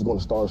 we was going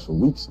to stars for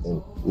weeks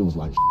and it was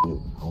like, shit,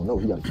 I don't know,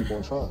 we got to keep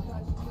on trying.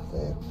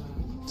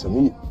 And to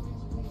me,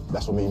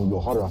 that's what made me go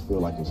harder, I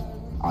feel like, is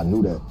I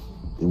knew that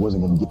it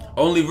wasn't going to get...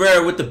 Only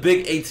rare with the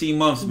big 18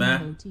 months,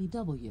 man.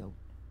 OTW.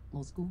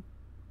 Old school.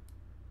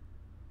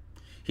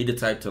 He the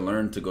type to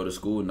learn to go to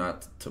school,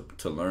 not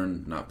to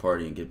learn, not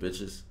party and get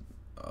bitches.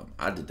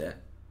 I did that.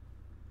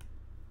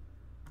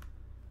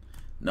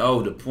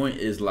 No, the point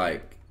is,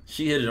 like,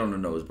 she hit it on the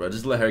nose, bro.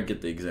 Just let her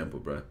get the example,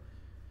 bro.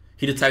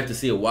 He the type to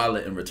see a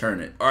wallet and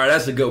return it. All right,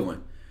 that's a good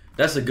one.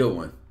 That's a good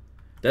one.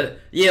 That,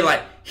 yeah,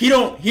 like, he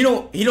don't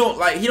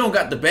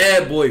got the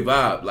bad boy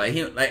vibe, like,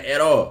 he like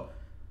at all.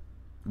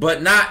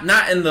 But not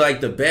in the, like,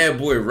 the bad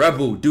boy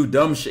rebel do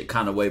dumb shit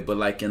kind of way, but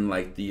like in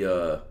like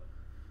the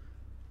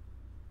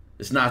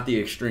it's not the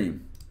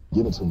extreme.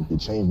 Getting to me, it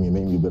changed me and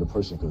made me a better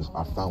person because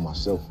I found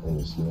myself in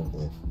this,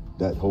 and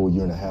that whole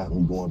year and a half,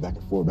 me going back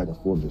and forth,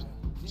 just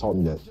taught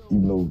me that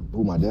even though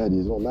who my dad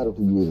is, it don't matter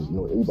who you is. You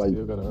know, everybody,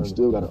 you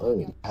still gotta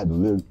earn it. I had to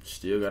live.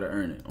 Still gotta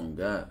earn it. On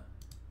God.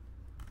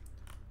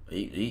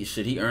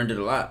 He earned it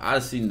a lot. I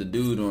seen the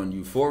dude on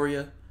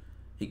Euphoria,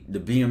 the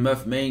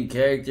BMF main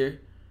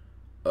character,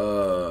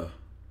 Dope,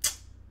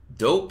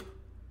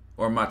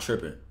 or am I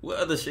tripping? What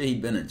other shit he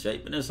been in? Jay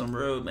been in some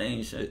real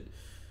main shit.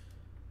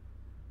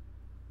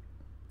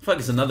 I feel like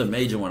it's another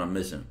major one I'm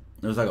missing.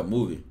 It was like a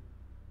movie.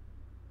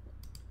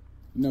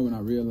 You know when I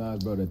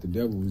realized, bro, that the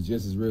devil was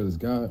just as real as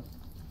God?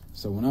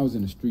 So when I was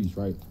in the streets,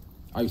 right,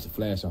 I used to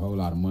flash a whole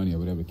lot of money or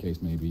whatever the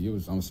case may be. It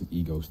was on some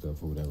ego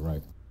stuff or whatever,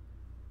 right?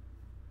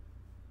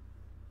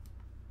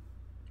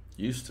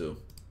 Used to.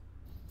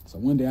 So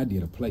one day I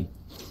did a play.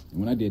 And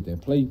when I did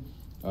that play,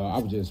 I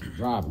was just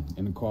driving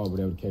in the car,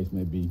 whatever the case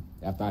may be,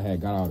 after I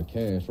had got all the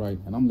cash, right?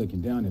 And I'm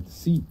looking down at the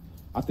seat.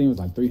 I think it was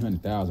like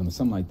 300,000 or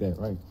something like that,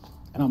 right?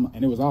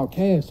 And it was all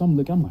cash. So I'm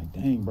like,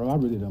 dang, bro, I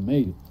really done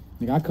made it.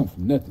 Nigga, I come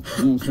from nothing.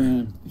 You know what I'm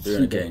saying?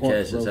 300K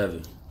cash is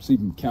heavy.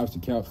 Sleeping couch to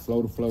couch,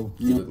 floor to floor.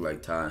 You look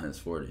like Ty in his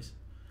 40s.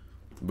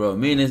 Bro,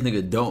 me and this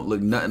nigga don't look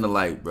nothing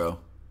alike, bro.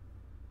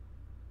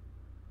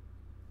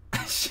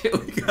 Shit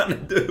we gotta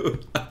do.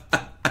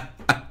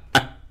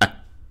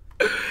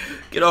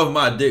 Get off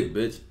my dick,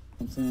 bitch.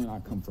 I'm saying I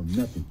come from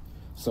nothing.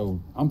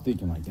 So I'm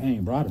thinking like,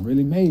 dang, bro, I done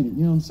really made it.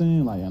 You know what I'm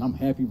saying? Like, and I'm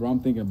happy, bro.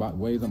 I'm thinking about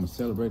ways I'm gonna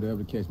celebrate,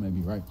 whatever the case may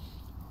be, right?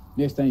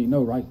 Next thing you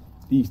know, right,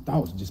 these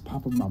thoughts just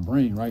pop up in my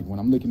brain, right? When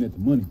I'm looking at the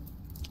money.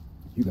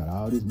 You got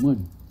all this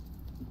money.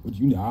 What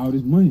you need all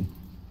this money?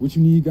 What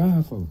you need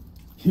God for?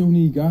 You don't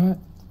need God. You know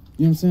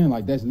what I'm saying?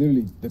 Like, that's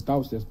literally the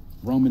thoughts that's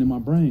roaming in my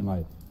brain.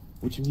 Like,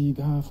 what you need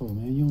God for,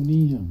 man? You don't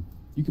need him.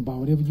 You can buy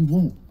whatever you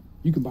want.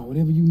 You can buy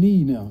whatever you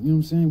need now. You know what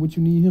I'm saying? What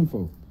you need him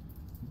for?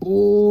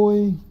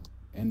 Boy.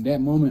 And that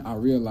moment I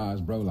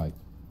realized, bro, like,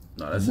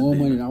 the more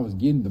money that I was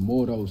getting, the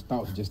more those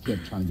thoughts just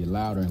kept trying to get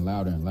louder and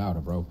louder and louder,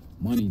 bro.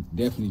 Money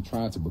definitely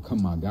tried to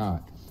become my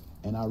God.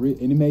 And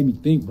it made me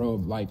think, bro,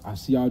 like, I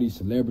see all these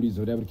celebrities,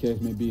 or whatever the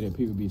case may be, that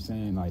people be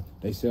saying, like,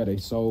 they sell their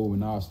soul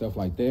and all stuff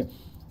like that.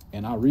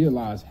 And I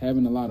realized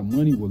having a lot of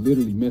money will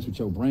literally mess with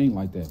your brain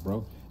like that,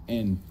 bro.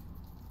 And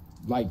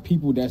like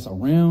people that's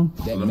around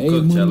that made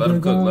money, let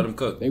them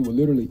cook. They will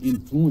literally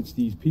influence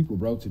these people,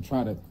 bro, to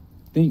try to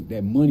think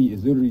that money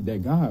is literally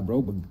that God,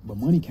 bro. But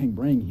money can't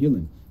bring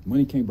healing.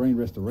 Money can't bring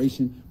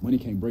restoration. Money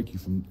can't break you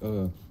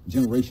from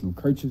generational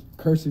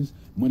curses.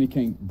 Money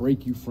can't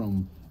break you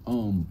from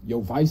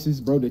your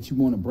vices, bro, that you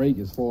want to break,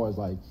 as far as,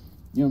 like,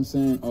 you know what I'm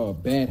saying,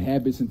 bad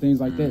habits and things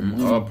like that.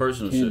 Money all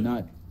personal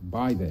cannot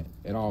buy that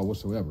at all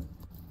whatsoever.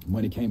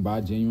 Money can't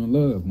buy genuine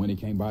love. Money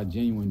can't buy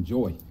genuine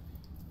joy.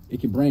 It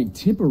can bring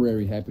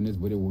temporary happiness,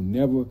 but it will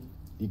never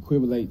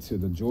equivalent to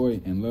the joy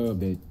and love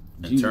that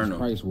Jesus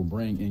Christ will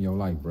bring in your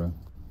life, bro.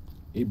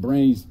 It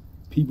brings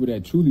people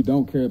that truly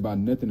don't care about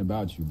nothing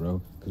about you,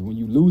 bro. Because when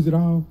you lose it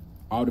all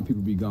the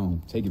people be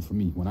gone. Take it from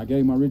me. When I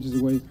gave my riches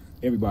away,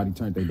 everybody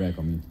turned their back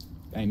on me.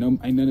 Ain't none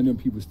of them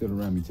people still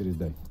around me to this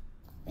day.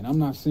 And I'm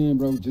not saying,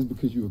 bro, just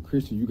because you're a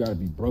Christian, you got to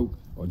be broke.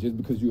 Or just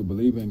because you're a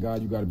believer in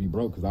God, you got to be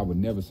broke. Because I would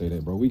never say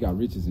that, bro. We got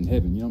riches in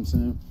heaven. You know what I'm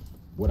saying?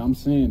 What I'm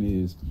saying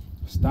is,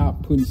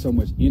 stop putting so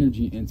much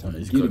energy into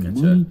getting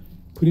money.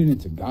 Put it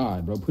into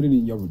God, bro. Put it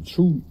in your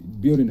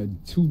building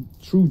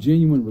a true,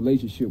 genuine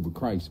relationship with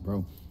Christ,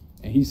 bro.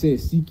 And he said,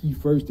 seek ye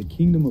first the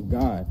kingdom of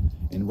God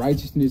and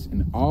righteousness,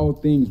 and all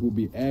things will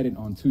be added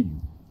unto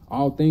you.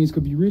 All things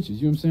could be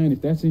riches. You know what I'm saying?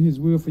 If that's in his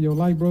will for your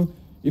life, bro,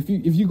 if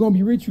you're going to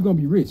be rich, you're going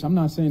to be rich. I'm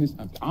not saying this.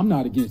 I'm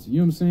not against it. You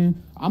know what I'm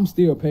saying? I'm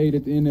still paid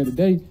at the end of the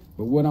day.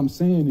 But what I'm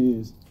saying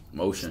is,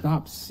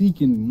 stop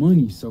seeking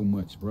money so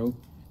much, bro.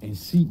 And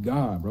seek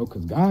God, bro,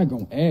 because God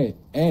gonna add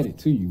it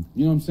to you.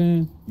 You know what I'm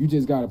saying? You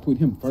just gotta put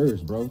him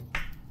first, bro.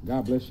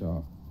 God bless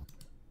y'all.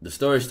 The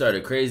story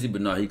started crazy,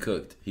 but no, he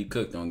cooked. He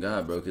cooked on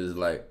God, bro, because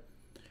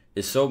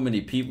it's so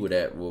many people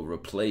that will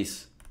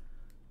replace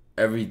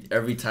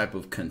every type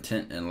of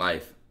content in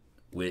life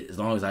with, as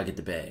long as I get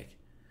the bag.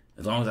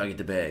 As long as I get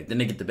the bag. Then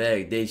they get the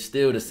bag. They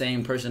still the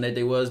same person that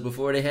they was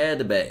before they had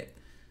the bag.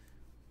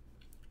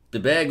 The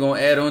bag gonna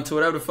add on to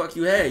whatever the fuck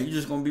you had. You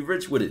just gonna be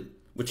rich with it.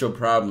 With your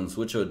problems,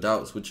 with your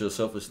doubts, with your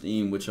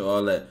self-esteem, with your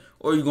all that.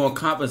 Or you're going to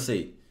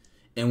compensate.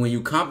 And when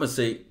you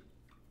compensate,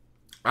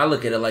 I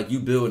look at it like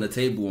you building a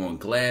table on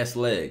glass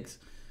legs.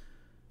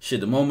 Shit,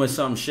 the moment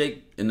something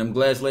shake and them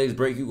glass legs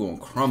break, you going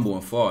to crumble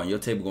and fall, and your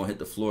table going to hit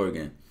the floor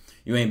again.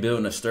 You ain't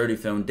building a sturdy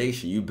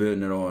foundation. You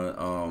building it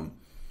on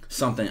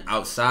something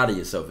outside of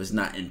yourself. It's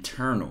not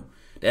internal.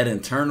 That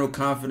internal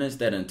confidence,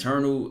 that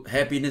internal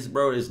happiness,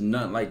 bro, is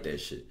nothing like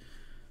that shit.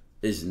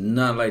 It's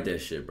not like that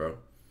shit, bro.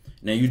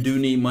 Now, you do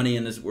need money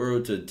in this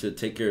world to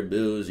take care of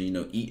bills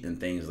and, eat and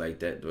things like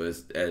that,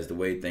 as the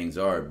way things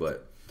are.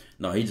 But,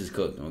 no, he just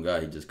cooked. On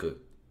God, he just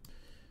cooked.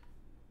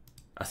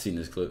 I seen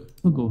this clip.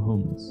 I'll go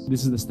homeless.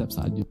 This is the steps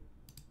I do.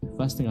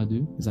 First thing I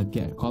do is I'd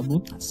get a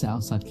cardboard, I'd sit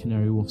outside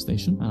Canary Wharf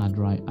station, and I'd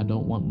write, I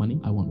don't want money,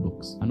 I want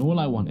books. And all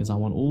I want is I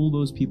want all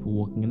those people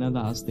walking in and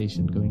out of that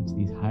station, going to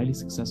these highly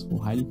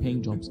successful, highly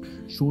paying jobs.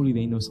 Surely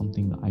they know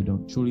something that I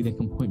don't. Surely they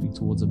can point me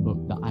towards a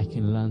book that I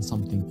can learn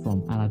something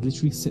from. And I'd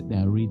literally sit there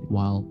and read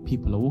while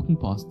people are walking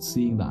past,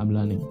 seeing that I'm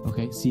learning,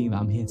 okay? Seeing that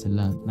I'm here to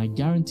learn. And I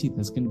guarantee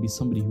there's going to be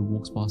somebody who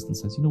walks past and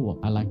says, you know what,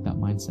 I like that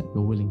mindset.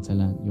 You're willing to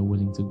learn, you're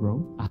willing to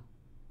grow.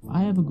 If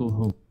I ever go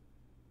home.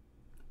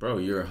 Bro,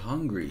 you're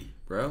hungry,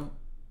 bro.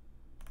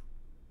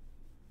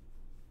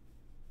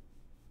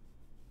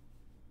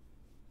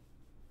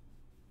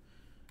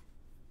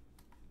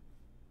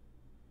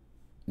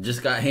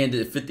 Just got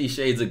handed 50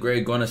 Shades of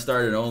Grey, gonna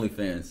start at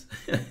OnlyFans.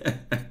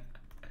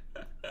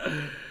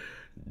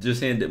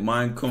 Just handed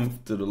Mein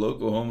Kampf to the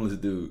local homeless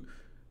dude.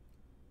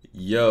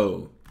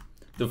 Yo,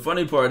 the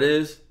funny part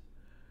is,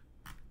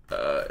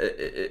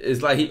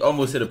 it's like he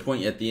almost hit a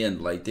point at the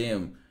end. Like,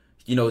 damn,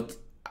 you know,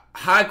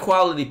 high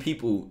quality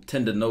people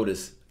tend to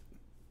notice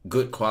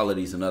good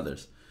qualities in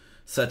others,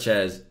 such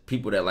as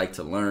people that like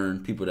to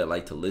learn, people that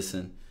like to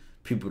listen,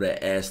 people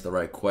that ask the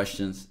right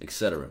questions,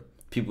 etc.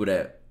 People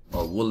that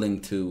are willing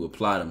to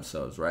apply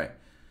themselves, right?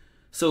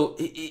 So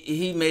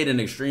he made an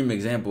extreme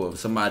example of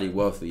somebody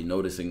wealthy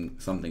noticing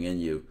something in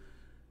you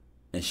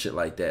and shit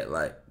like that.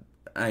 Like,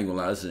 I ain't gonna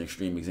lie, this is an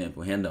extreme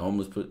example. Hand the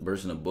homeless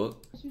person a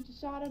book. Shoot a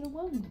shot at a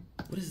woman.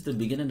 What is the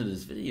beginning of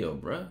this video,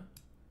 bruh?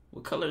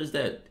 What color is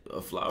that?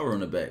 A flower on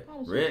the back.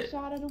 Red. Shoot a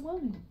shot at a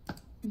woman.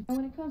 And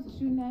when it comes to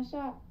shooting that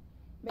shot,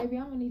 baby,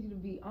 I'm gonna need you to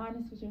be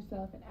honest with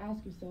yourself and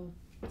ask yourself,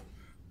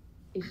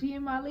 is she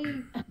in my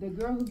league? The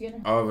girl who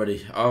getting her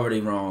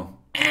already wrong.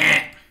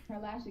 Her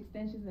lash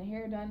extensions and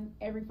hair done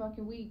every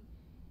fucking week,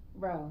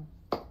 bro.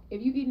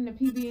 If you eating the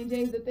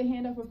PB&Js that they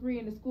hand out for free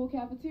in the school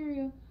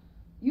cafeteria,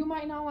 you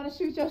might not want to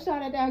shoot your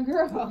shot at that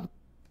girl.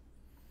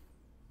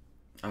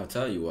 I'll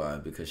tell you why.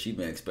 Because she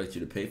may expect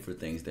you to pay for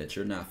things that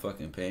you're not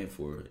fucking paying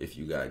for if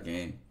you got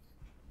game.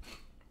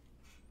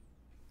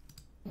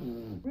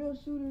 Real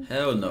shooters.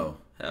 Hell no.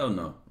 Hell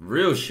no.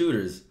 Real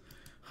shooters.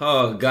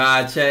 Oh,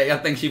 God, chat. Y'all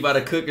think she about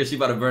to cook or she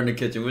about to burn the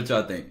kitchen? What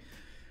y'all think?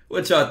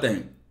 What y'all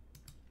think?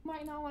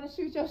 Might not want to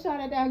shoot your shot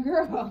at that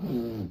girl.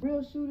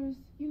 Real shooters,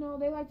 you know,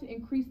 they like to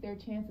increase their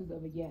chances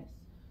of a yes.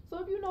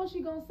 So if you know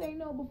she gonna say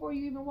no before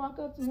you even walk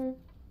up to her,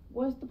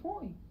 what's the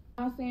point?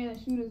 I'm not saying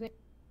that shooters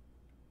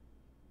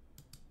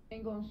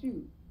ain't gonna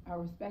shoot. I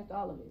respect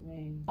all of it,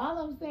 man. All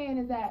I'm saying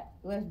is that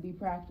let's be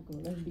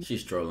practical.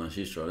 She's trolling.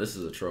 She's trolling. This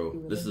is a troll.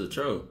 This is a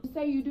troll.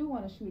 Say you do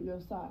want to shoot your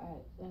shot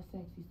at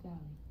Sexy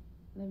Sally.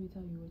 Let me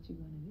tell you what you're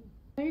gonna do.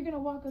 So you're gonna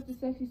walk up to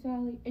Sexy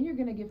Sally and you're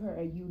gonna give her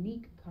a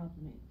unique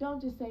compliment.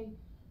 Don't just say,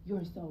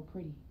 you're so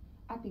pretty.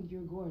 I think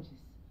you're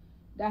gorgeous.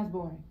 That's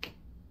boring.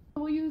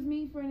 We'll use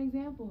me for an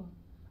example.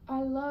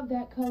 I love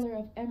that color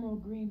of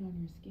emerald green on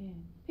your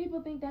skin.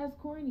 People think that's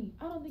corny.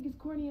 I don't think it's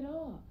corny at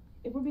all.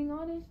 If we're being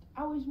honest,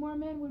 I wish more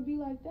men would be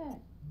like that.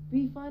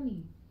 Be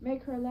funny.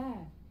 Make her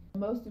laugh.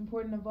 Most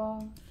important of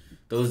all.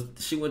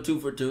 She went 2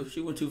 for 2. She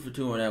went 2 for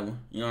 2 on that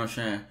one. You know what I'm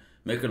saying?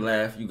 Make her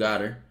laugh. You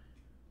got her.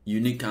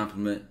 Unique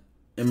compliment.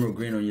 Emerald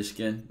green on your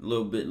skin. A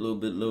little bit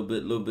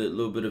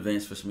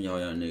advanced for some of y'all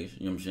young niggas.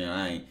 You know what I'm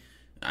saying?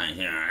 I ain't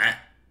hearing that.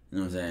 You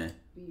know what I'm saying?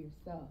 Be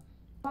yourself.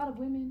 A lot of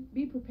women,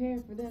 be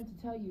prepared for them to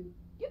tell you,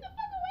 get the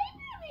fuck away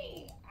from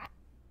me.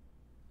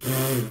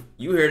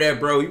 You hear that,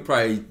 bro? You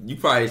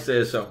probably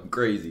said something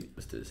crazy.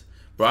 What's this?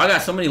 Bro, I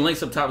got so many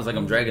links up top, it's like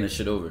I'm dragging this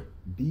shit over.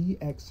 Be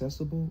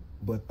accessible,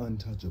 but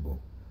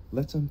untouchable.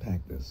 Let's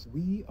unpack this.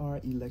 We are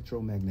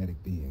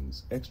electromagnetic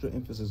beings. Extra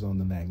emphasis on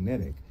the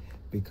magnetic,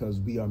 because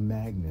we are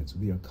magnets.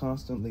 We are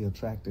constantly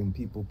attracting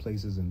people,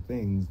 places, and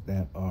things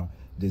that are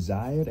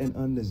desired and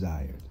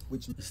undesired.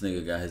 Which this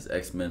nigga got his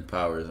X-Men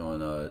powers on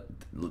the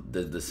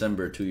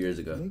December 2 years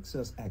ago. Makes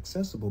us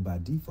accessible by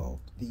default.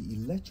 The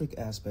electric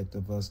aspect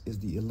of us is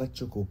the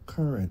electrical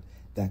current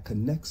that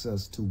connects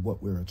us to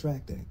what we're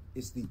attracting.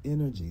 It's the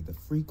energy, the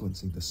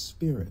frequency, the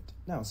spirit.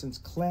 Now, since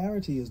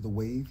clarity is the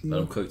wave here,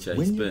 let him cook, chat,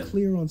 when you're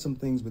clear on some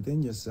things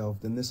within yourself,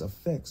 then this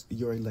affects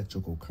your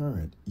electrical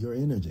current, your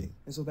energy.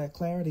 And so that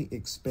clarity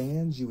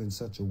expands you in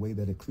such a way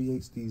that it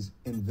creates these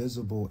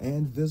invisible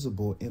and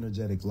visible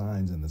energetic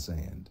lines in the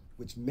sand,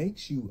 which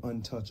makes you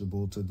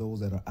untouchable to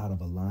those that are out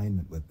of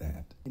alignment with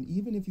that. And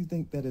even if you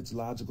think that it's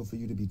logical for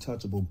you to be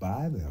touchable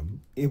by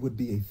them, it would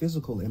be a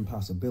physical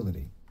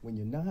impossibility. When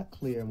you're not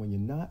clear and when you're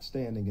not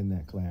standing in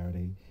that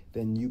clarity,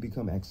 then you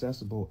become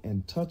accessible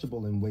and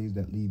touchable in ways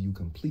that leave you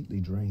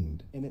completely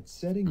drained. And it's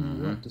setting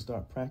you up to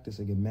start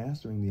practicing and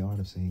mastering the art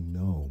of saying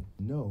no.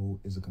 No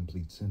is a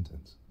complete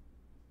sentence.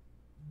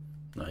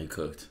 No, he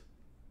cooked.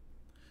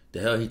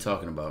 The hell he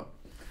talking about?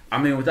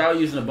 I mean, without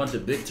using a bunch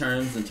of big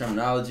terms and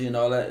terminology and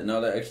all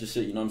that extra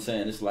shit, you know what I'm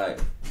saying? It's like,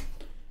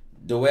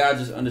 the way I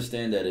just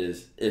understand that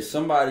is, if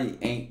somebody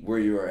ain't where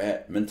you're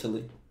at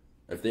mentally,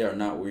 if they are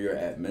not where you're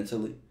at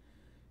mentally,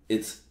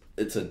 it's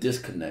a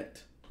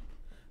disconnect.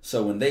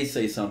 So when they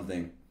say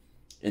something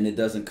and it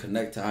doesn't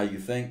connect to how you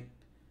think,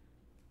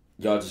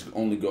 y'all just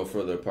only go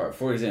further apart.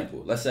 For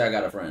example, let's say I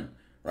got a friend,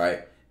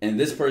 right? And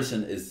this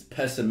person is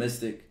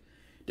pessimistic.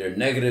 They're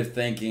negative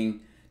thinking.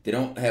 They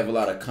don't have a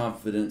lot of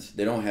confidence.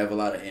 They don't have a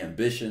lot of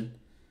ambition,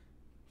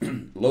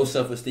 low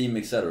self-esteem,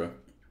 etc.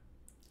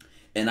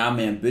 And I'm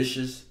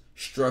ambitious,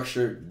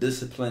 structured,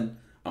 disciplined.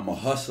 I'm a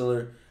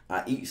hustler.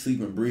 I eat,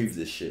 sleep, and breathe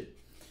this shit.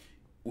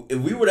 If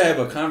we were to have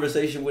a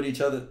conversation with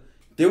each other,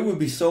 there would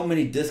be so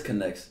many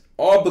disconnects,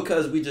 all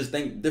because we just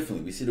think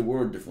differently. We see the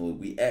world differently.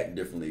 We act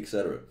differently,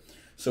 etc.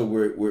 So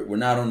we're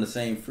not on the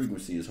same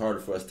frequency. It's harder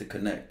for us to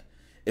connect.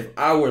 If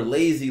I were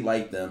lazy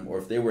like them, or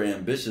if they were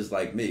ambitious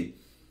like me,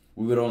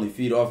 we would only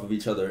feed off of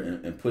each other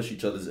and push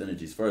each other's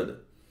energies further.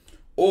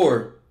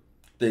 Or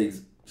the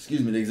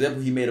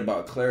example he made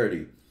about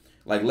clarity.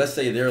 Like, let's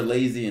say they're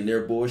lazy and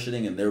they're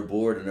bullshitting and they're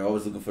bored and they're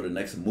always looking for the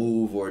next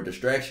move or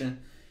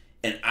distraction,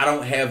 and I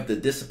don't have the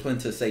discipline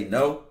to say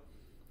no.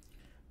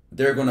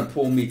 They're going to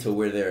pull me to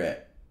where they're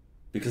at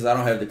because I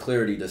don't have the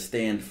clarity to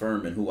stand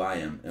firm in who I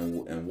am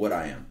and what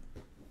I am.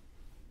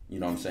 You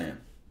know what I'm saying?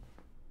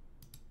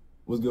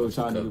 What's good with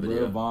y'all nigga,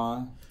 bro?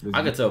 Vaughn?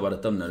 I can tell by the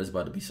thumbnail it's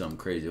about to be something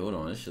crazy. Hold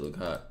on, this shit look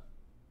hot.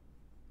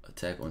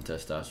 Attack on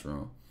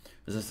testosterone.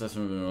 The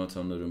testosterone been all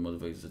time living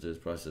motherfuckers such as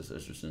processed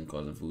estrogen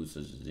causing foods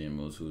such as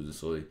GMOs, foods, and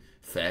soy.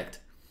 Fact.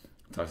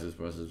 Toxic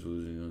processed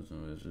foods,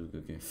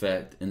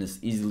 fact. And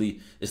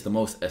it's the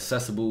most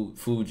accessible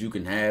food you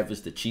can have.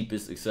 It's the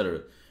cheapest,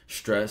 etc.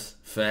 Stress.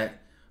 Fact.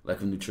 Lack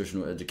of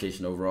nutritional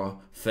education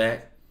overall.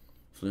 Fact.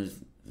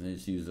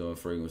 It's used on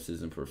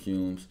fragrances and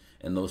perfumes,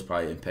 and those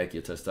probably impact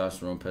your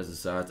testosterone.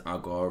 Pesticides,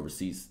 alcohol,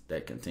 receipts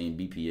that contain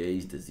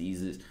BPAs,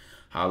 diseases,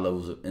 high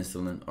levels of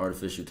insulin,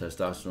 artificial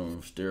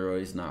testosterone,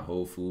 steroids, not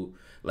whole food,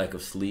 lack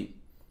of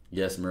sleep,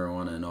 yes,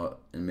 marijuana,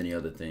 and many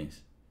other things.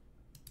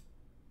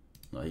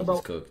 No, he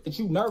just cooked. Get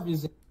you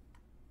nervous.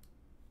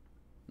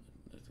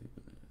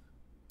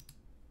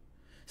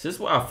 So this is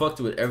why I fucked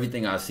with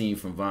everything I seen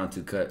from Von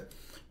 2 Cut,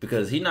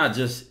 because he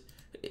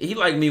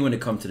like me when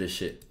it comes to this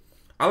shit.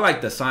 I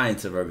like the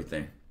science of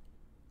everything.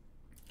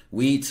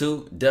 Weed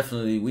too,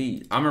 definitely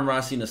weed. I remember I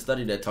seen a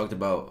study that talked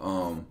about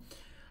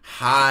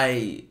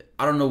high,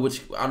 I don't know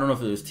if it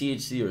was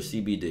THC or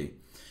CBD.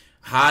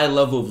 High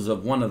levels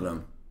of one of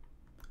them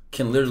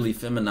can literally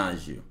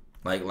feminize you.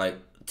 Like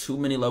too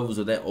many levels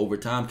of that over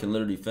time can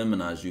literally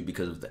feminize you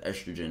because of the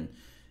estrogen,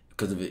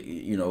 because of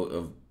it,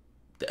 of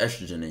the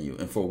estrogen in you.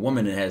 And for a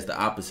woman, it has the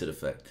opposite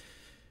effect.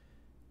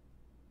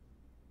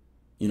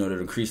 To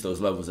increase those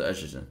levels of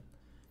estrogen.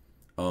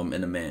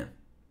 In a man.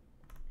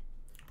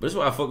 But that's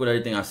why I fuck with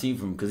everything I see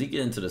from him, because he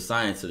get into the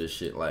science of this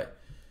shit. Like,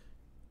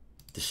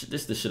 this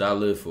is the shit I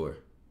live for.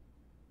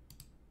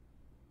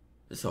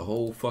 It's a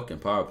whole fucking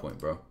PowerPoint,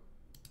 bro.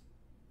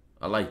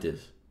 I like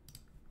this.